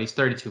Williams, but he's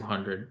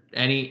 3,200.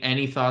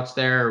 Any thoughts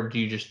there, or do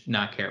you just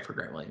not care for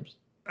Grant Williams?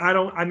 I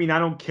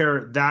don't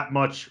care that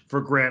much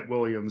for Grant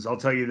Williams. I'll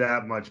tell you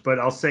that much. But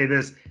I'll say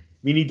this. I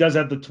mean, he does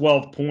have the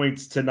 12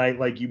 points tonight,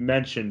 like you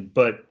mentioned,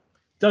 but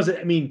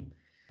you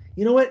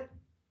know what?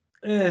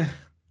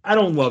 I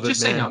don't love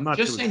Just it, say man. no.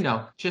 Just say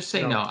no. Just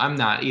say no. I'm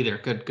not either.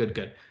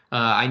 Good.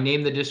 I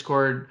named the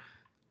Discord.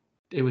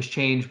 It was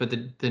changed, but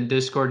the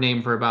Discord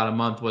name for about a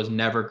month was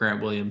Never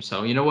Grant Williams.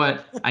 So you know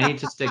what? I need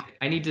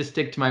to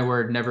stick to my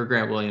word, Never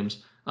Grant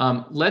Williams.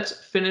 Let's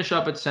finish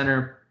up at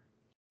center.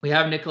 We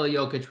have Nikola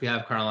Jokic. We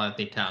have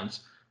Karl-Anthony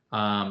Towns.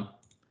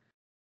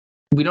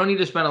 We don't need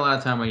to spend a lot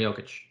of time on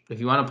Jokic. If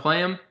you want to play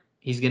him,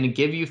 he's going to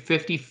give you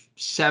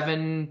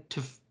 57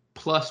 to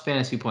plus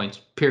fantasy points,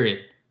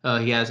 period.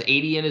 He has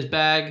 80 in his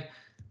bag.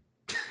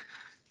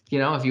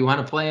 if you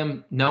want to play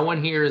him, no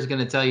one here is going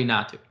to tell you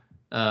not to.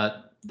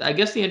 I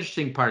guess the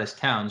interesting part is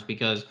Towns,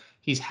 because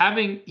he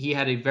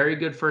had a very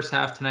good first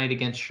half tonight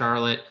against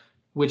Charlotte,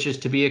 which is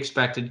to be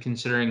expected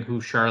considering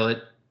who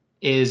Charlotte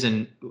is,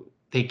 and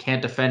they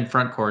can't defend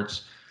front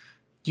courts.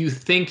 Do you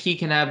think he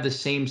can have the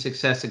same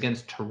success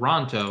against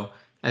Toronto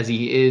as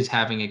he is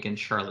having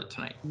against Charlotte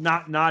tonight?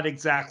 Not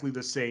exactly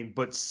the same,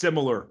 but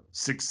similar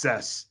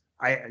success.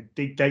 I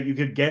think that you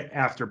could get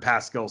after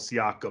Pascal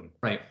Siakam.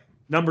 Right.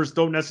 Numbers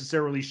don't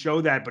necessarily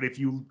show that, but if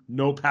you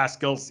know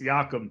Pascal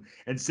Siakam,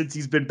 and since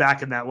he's been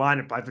back in that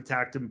lineup, I've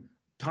attacked him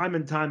time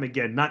and time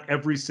again, not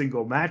every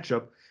single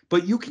matchup,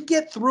 but you can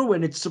get through,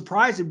 and it's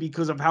surprising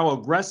because of how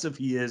aggressive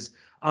he is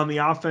on the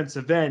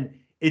offensive end.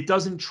 It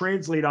doesn't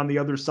translate on the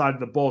other side of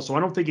the ball. So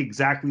I don't think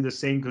exactly the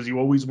same, because you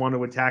always want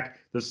to attack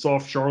the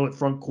soft Charlotte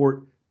front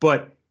court,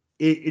 but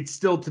it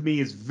still, to me,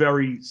 is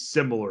very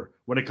similar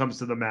when it comes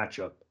to the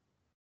matchup.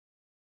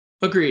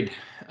 Agreed.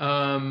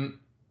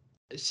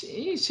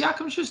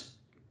 Siakam's just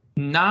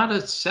not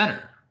a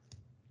center.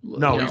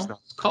 No, he's not.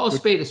 Call a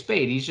spade a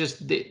spade. He's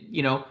just,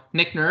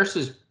 Nick Nurse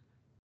is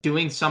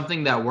doing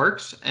something that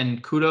works,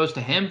 and kudos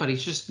to him, but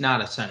he's just not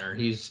a center.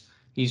 He's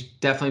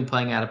definitely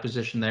playing out of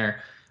position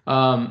there.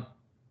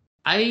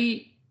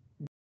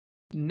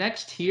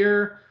 Next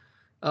here,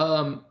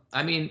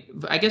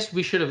 I guess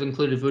we should have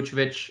included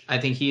Vucevic. I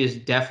think he is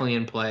definitely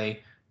in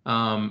play.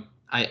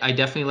 I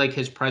definitely like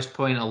his price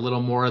point a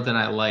little more than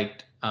I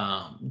liked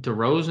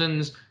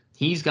DeRozan's.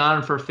 He's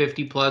gone for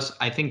 50 plus.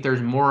 I think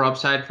there's more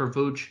upside for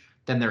Vuce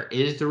than there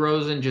is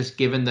DeRozan, just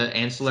given the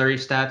ancillary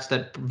stats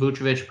that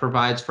Vucevic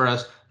provides for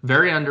us.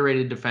 Very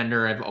underrated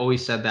defender. I've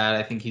always said that.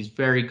 I think he's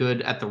very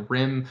good at the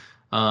rim,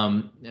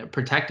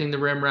 protecting the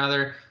rim,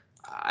 rather.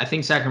 I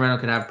think Sacramento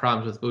could have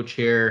problems with Vuce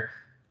here.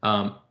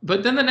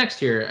 But then the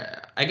next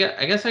year, I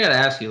guess I got to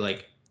ask you,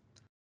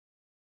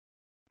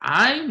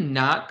 I'm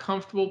not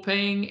comfortable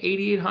paying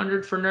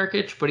 8,800 for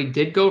Nurkic, but he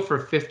did go for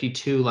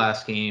 52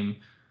 last game.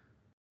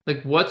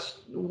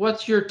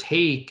 What's your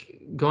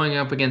take going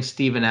up against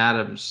Steven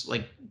Adams?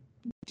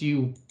 Do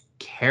you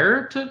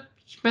care to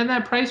spend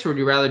that price, or would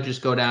you rather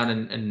just go down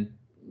and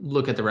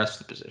look at the rest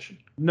of the position?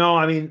 No,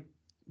 I mean,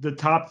 the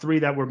top three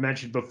that were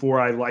mentioned before,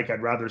 I'd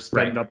rather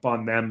spend up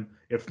on them.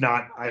 If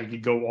not, I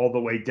could go all the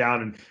way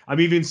down. And I'm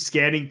even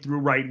scanning through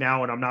right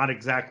now, and I'm not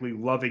exactly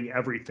loving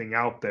everything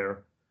out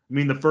there. I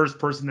mean, the first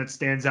person that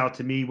stands out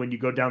to me when you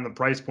go down the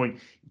price point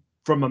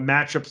from a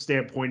matchup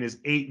standpoint is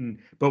Ayton,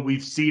 but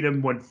we've seen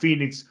him when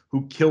Phoenix,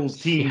 who kills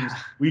teams,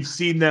 we've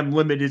seen them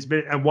limit his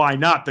minute. And why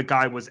not? The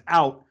guy was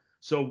out,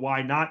 so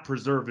why not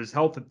preserve his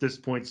health at this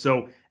point?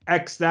 So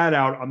X that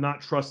out. I'm not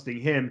trusting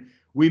him.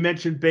 We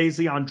mentioned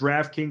Bazley on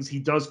DraftKings. He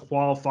does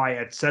qualify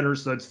at center,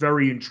 so it's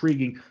very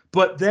intriguing.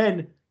 But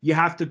then you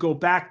have to go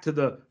back to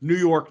the New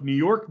York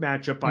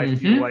matchup, I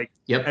feel like,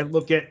 and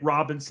look at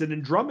Robinson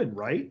and Drummond,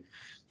 right?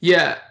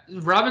 Yeah,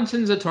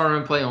 Robinson's a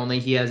tournament play only.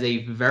 He has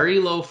a very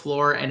low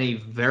floor and a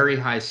very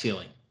high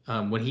ceiling.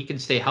 When he can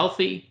stay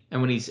healthy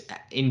and when he's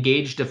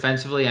engaged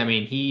defensively, I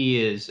mean,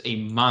 he is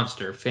a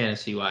monster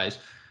fantasy-wise.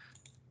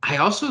 I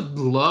also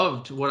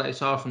loved what I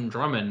saw from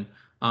Drummond.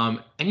 And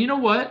you know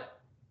what?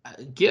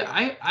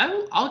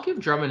 I'll give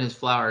Drummond his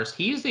flowers.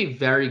 He is a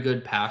very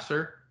good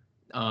passer.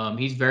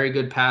 He's very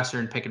good passer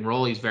in pick and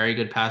roll. He's very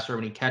good passer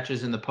when he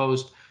catches in the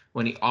post,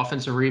 when he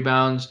offensive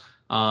rebounds.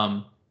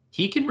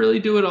 He can really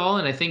do it all,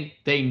 and I think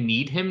they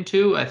need him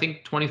to. I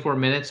think 24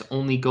 minutes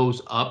only goes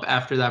up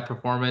after that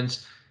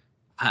performance.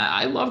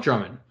 I love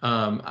Drummond.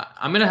 I'm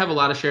going to have a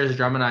lot of shares of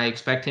Drummond. I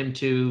expect him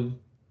to,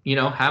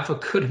 have a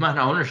good amount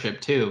of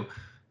ownership too.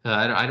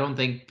 I don't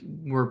think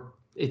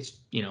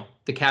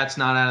the cat's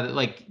not out of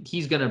it.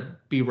 He's going to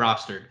be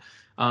rostered.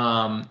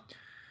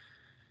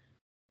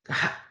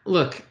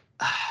 Look,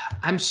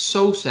 I'm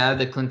so sad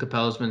that Clint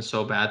Capella's been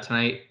so bad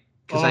tonight,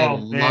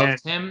 because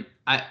loved him.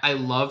 I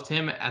loved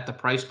him at the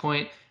price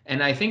point.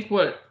 And I think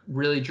what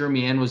really drew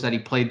me in was that he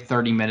played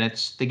 30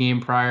 minutes the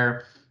game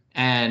prior.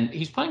 And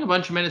he's playing a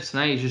bunch of minutes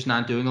tonight. He's just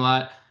not doing a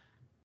lot.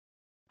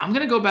 I'm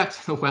going to go back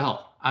to the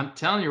well. I'm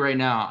telling you right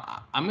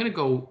now, I'm going to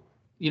go,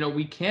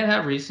 we can't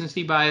have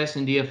recency bias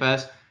in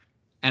DFS.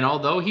 And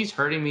although he's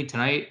hurting me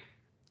tonight,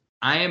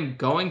 I am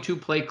going to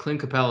play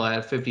Clint Capella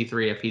at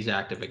 53 if he's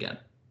active again.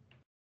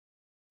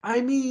 I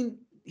mean,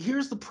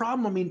 here's the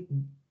problem. I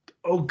mean,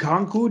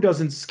 Okongwu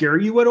doesn't scare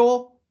you at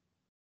all?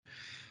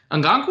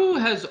 Okongwu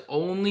has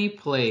only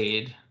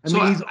played...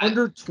 he's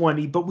under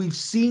 20, but we've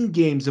seen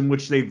games in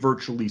which they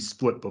virtually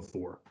split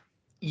before.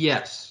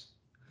 Yes.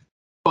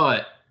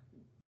 But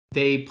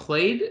they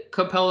played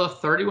Capella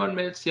 31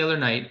 minutes the other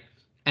night,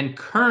 and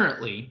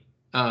currently,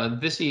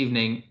 this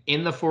evening,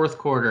 in the fourth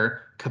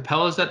quarter,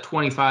 Capella's at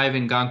 25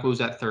 and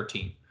Okongwu's at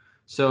 13.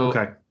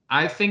 So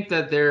I think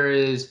that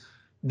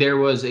there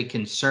was a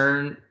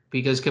concern,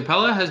 because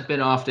Capella has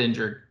been oft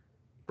injured,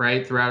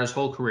 right, throughout his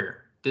whole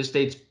career. This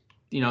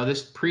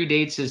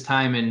predates his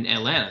time in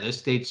Atlanta.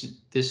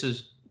 This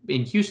is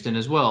in Houston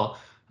as well.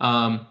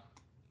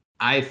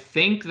 I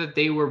think that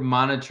they were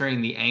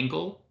monitoring the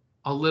ankle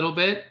a little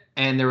bit,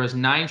 and there was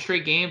 9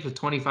 straight games with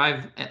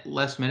 25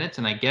 less minutes,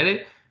 and I get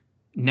it.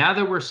 now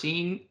that we're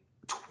seeing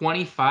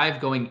 25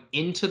 going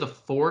into the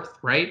fourth,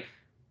 right?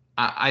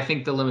 I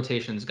think the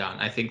limitation's gone.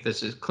 I think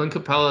this is Clint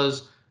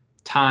Capella's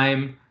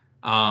time.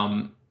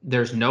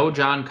 There's no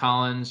John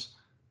Collins.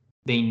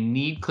 They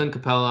need Clint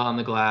Capella on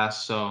the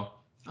glass, so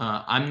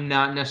I'm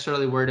not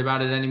necessarily worried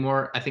about it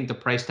anymore. I think the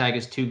price tag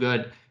is too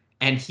good,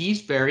 and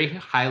he's very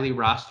highly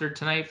rostered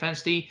tonight,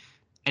 Fensty,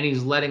 and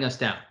he's letting us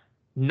down,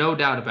 no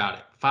doubt about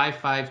it.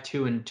 5-5,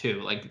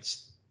 2-2, like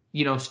it's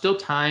still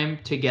time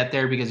to get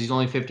there because he's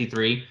only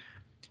 53.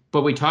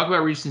 But we talk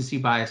about recency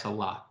bias a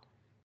lot.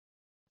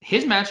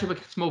 His matchup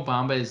against Mo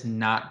Bamba is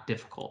not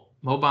difficult.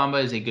 Mo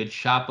Bamba is a good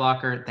shot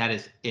blocker. That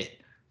is it.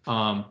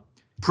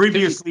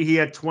 Previously, he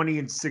had 20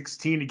 and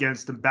 16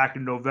 against them back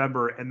in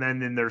November, and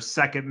then in their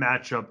second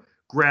matchup,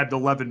 grabbed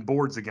 11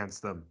 boards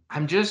against them.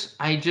 I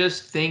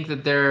just think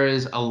that there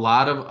is a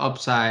lot of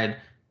upside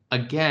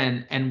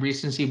again, and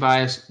recency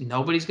bias.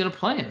 Nobody's going to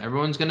play him.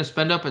 Everyone's going to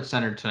spend up at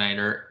center tonight,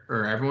 or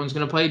everyone's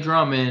going to play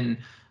Drummond,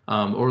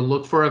 or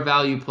look for a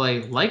value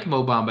play like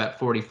Mo Bamba at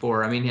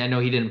 44. I mean, I know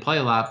he didn't play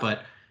a lot,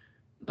 but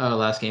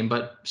last game,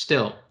 but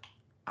still.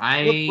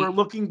 We're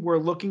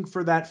looking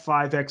for that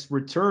 5x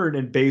return,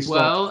 and based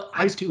on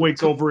price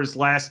points over his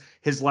last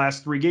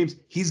 3 games,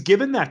 he's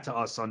given that to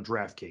us on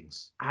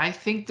DraftKings. I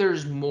think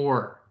there's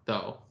more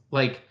though.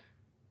 Like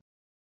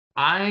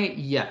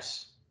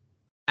as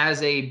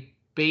a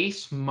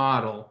base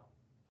model,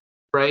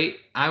 right?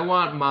 I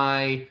want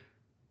my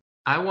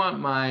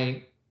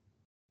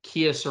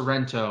Kia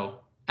Sorento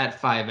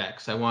at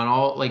 5x. I want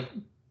all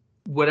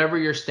whatever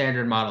your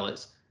standard model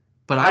is.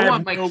 But I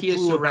want my Kia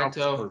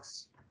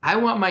Sorento. I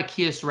want my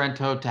Kia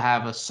Sorento to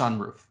have a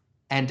sunroof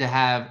and to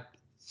have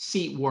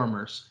seat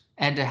warmers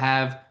and to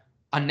have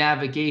a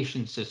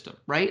navigation system,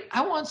 right?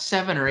 I want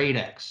 7 or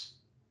 8x.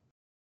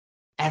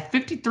 At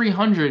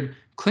 5,300,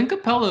 Clint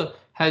Capella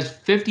has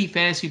 50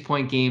 fantasy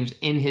point games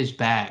in his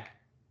bag.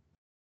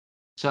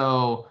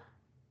 So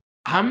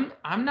I'm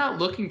not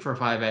looking for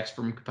 5x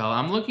from Capella.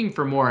 I'm looking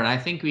for more, and I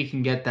think we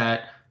can get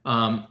that.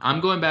 I'm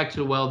going back to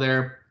the well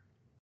there.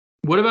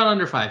 What about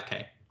under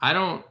 5K? I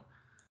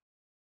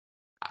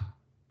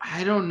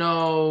don't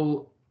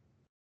know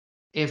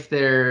if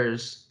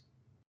there's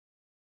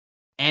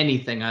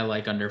anything I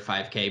like under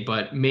 5K,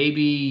 but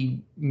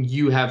maybe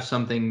you have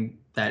something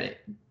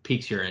that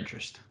piques your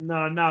interest.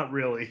 No, not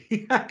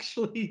really.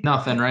 Actually,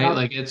 nothing,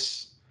 right?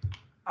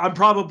 I'm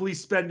probably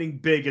spending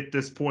big at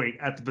this point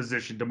at the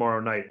position tomorrow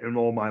night in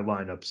all my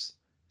lineups.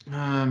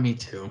 Me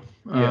too.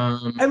 Yeah.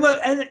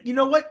 And you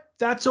know what?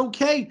 That's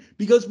okay,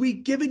 because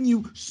we've given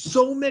you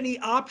so many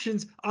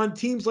options on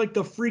teams like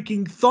the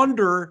freaking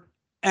Thunder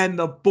and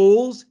the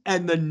Bulls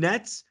and the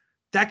Nets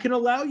that can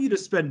allow you to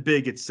spend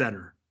big at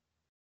center.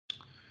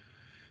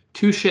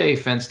 Touche,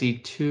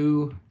 Fensty.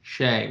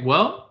 Touche.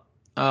 Well,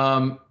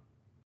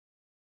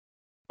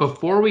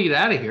 before we get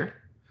out of here,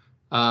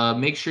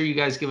 make sure you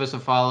guys give us a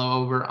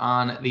follow over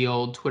on the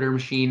old Twitter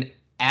machine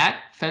at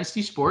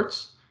Fensty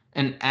Sports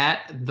and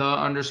at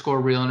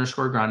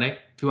 @the_real_grande.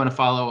 If you want to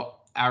follow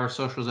our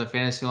socials at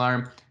Fantasy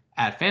Alarm,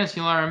 at Fantasy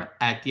Alarm,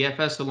 at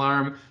DFS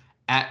Alarm,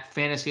 at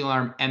Fantasy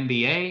Alarm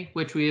NBA,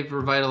 which we have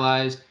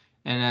revitalized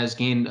and has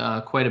gained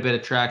quite a bit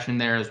of traction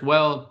there as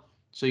well.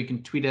 So you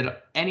can tweet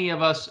at any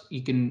of us.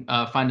 You can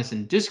find us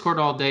in Discord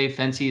all day.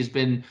 Fancy has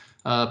been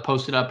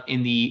posted up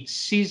in the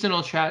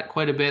seasonal chat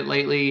quite a bit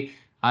lately.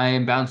 I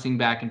am bouncing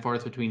back and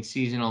forth between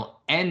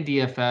seasonal and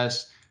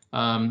DFS,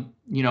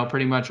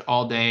 pretty much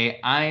all day.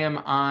 I am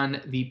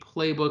on the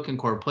playbook and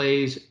core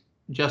plays.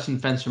 Justin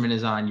Fensterman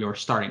is on your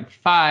starting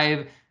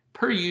 5,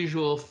 per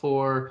usual,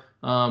 for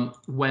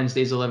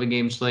Wednesday's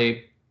 11-game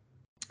slate.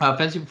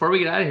 Fancy, before we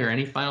get out of here,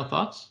 any final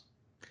thoughts?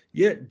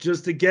 Yeah,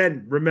 just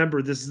again,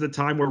 remember, this is the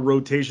time where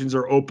rotations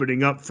are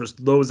opening up for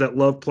those that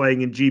love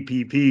playing in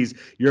GPPs.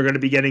 You're going to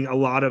be getting a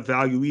lot of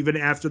value even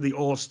after the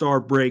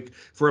All-Star break.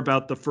 For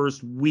about the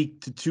first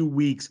week to 2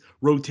 weeks,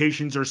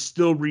 rotations are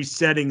still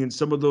resetting, and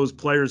some of those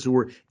players who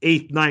were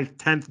 8th, 9th,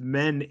 10th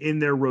men in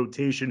their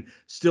rotation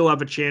still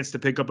have a chance to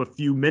pick up a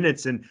few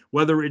minutes. And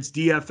whether it's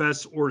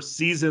DFS or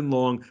season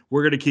long,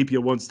 we're going to keep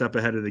you one step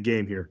ahead of the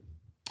game here.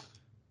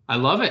 I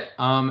love it.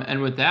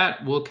 And with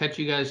that, we'll catch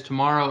you guys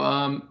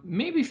tomorrow.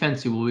 Maybe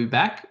Fancy will be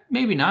back.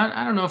 Maybe not.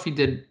 I don't know if he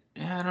did.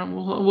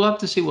 We'll have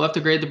to see. We'll have to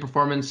grade the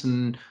performance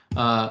and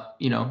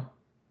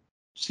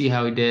see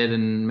how he did,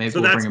 and maybe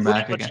we'll bring him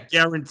back again.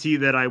 Guarantee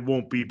that I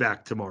won't be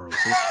back tomorrow.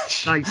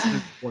 So nice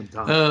one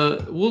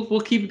time. We'll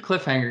keep a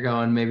cliffhanger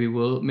going.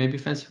 Maybe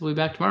Fancy will be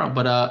back tomorrow.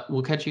 But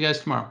we'll catch you guys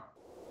tomorrow.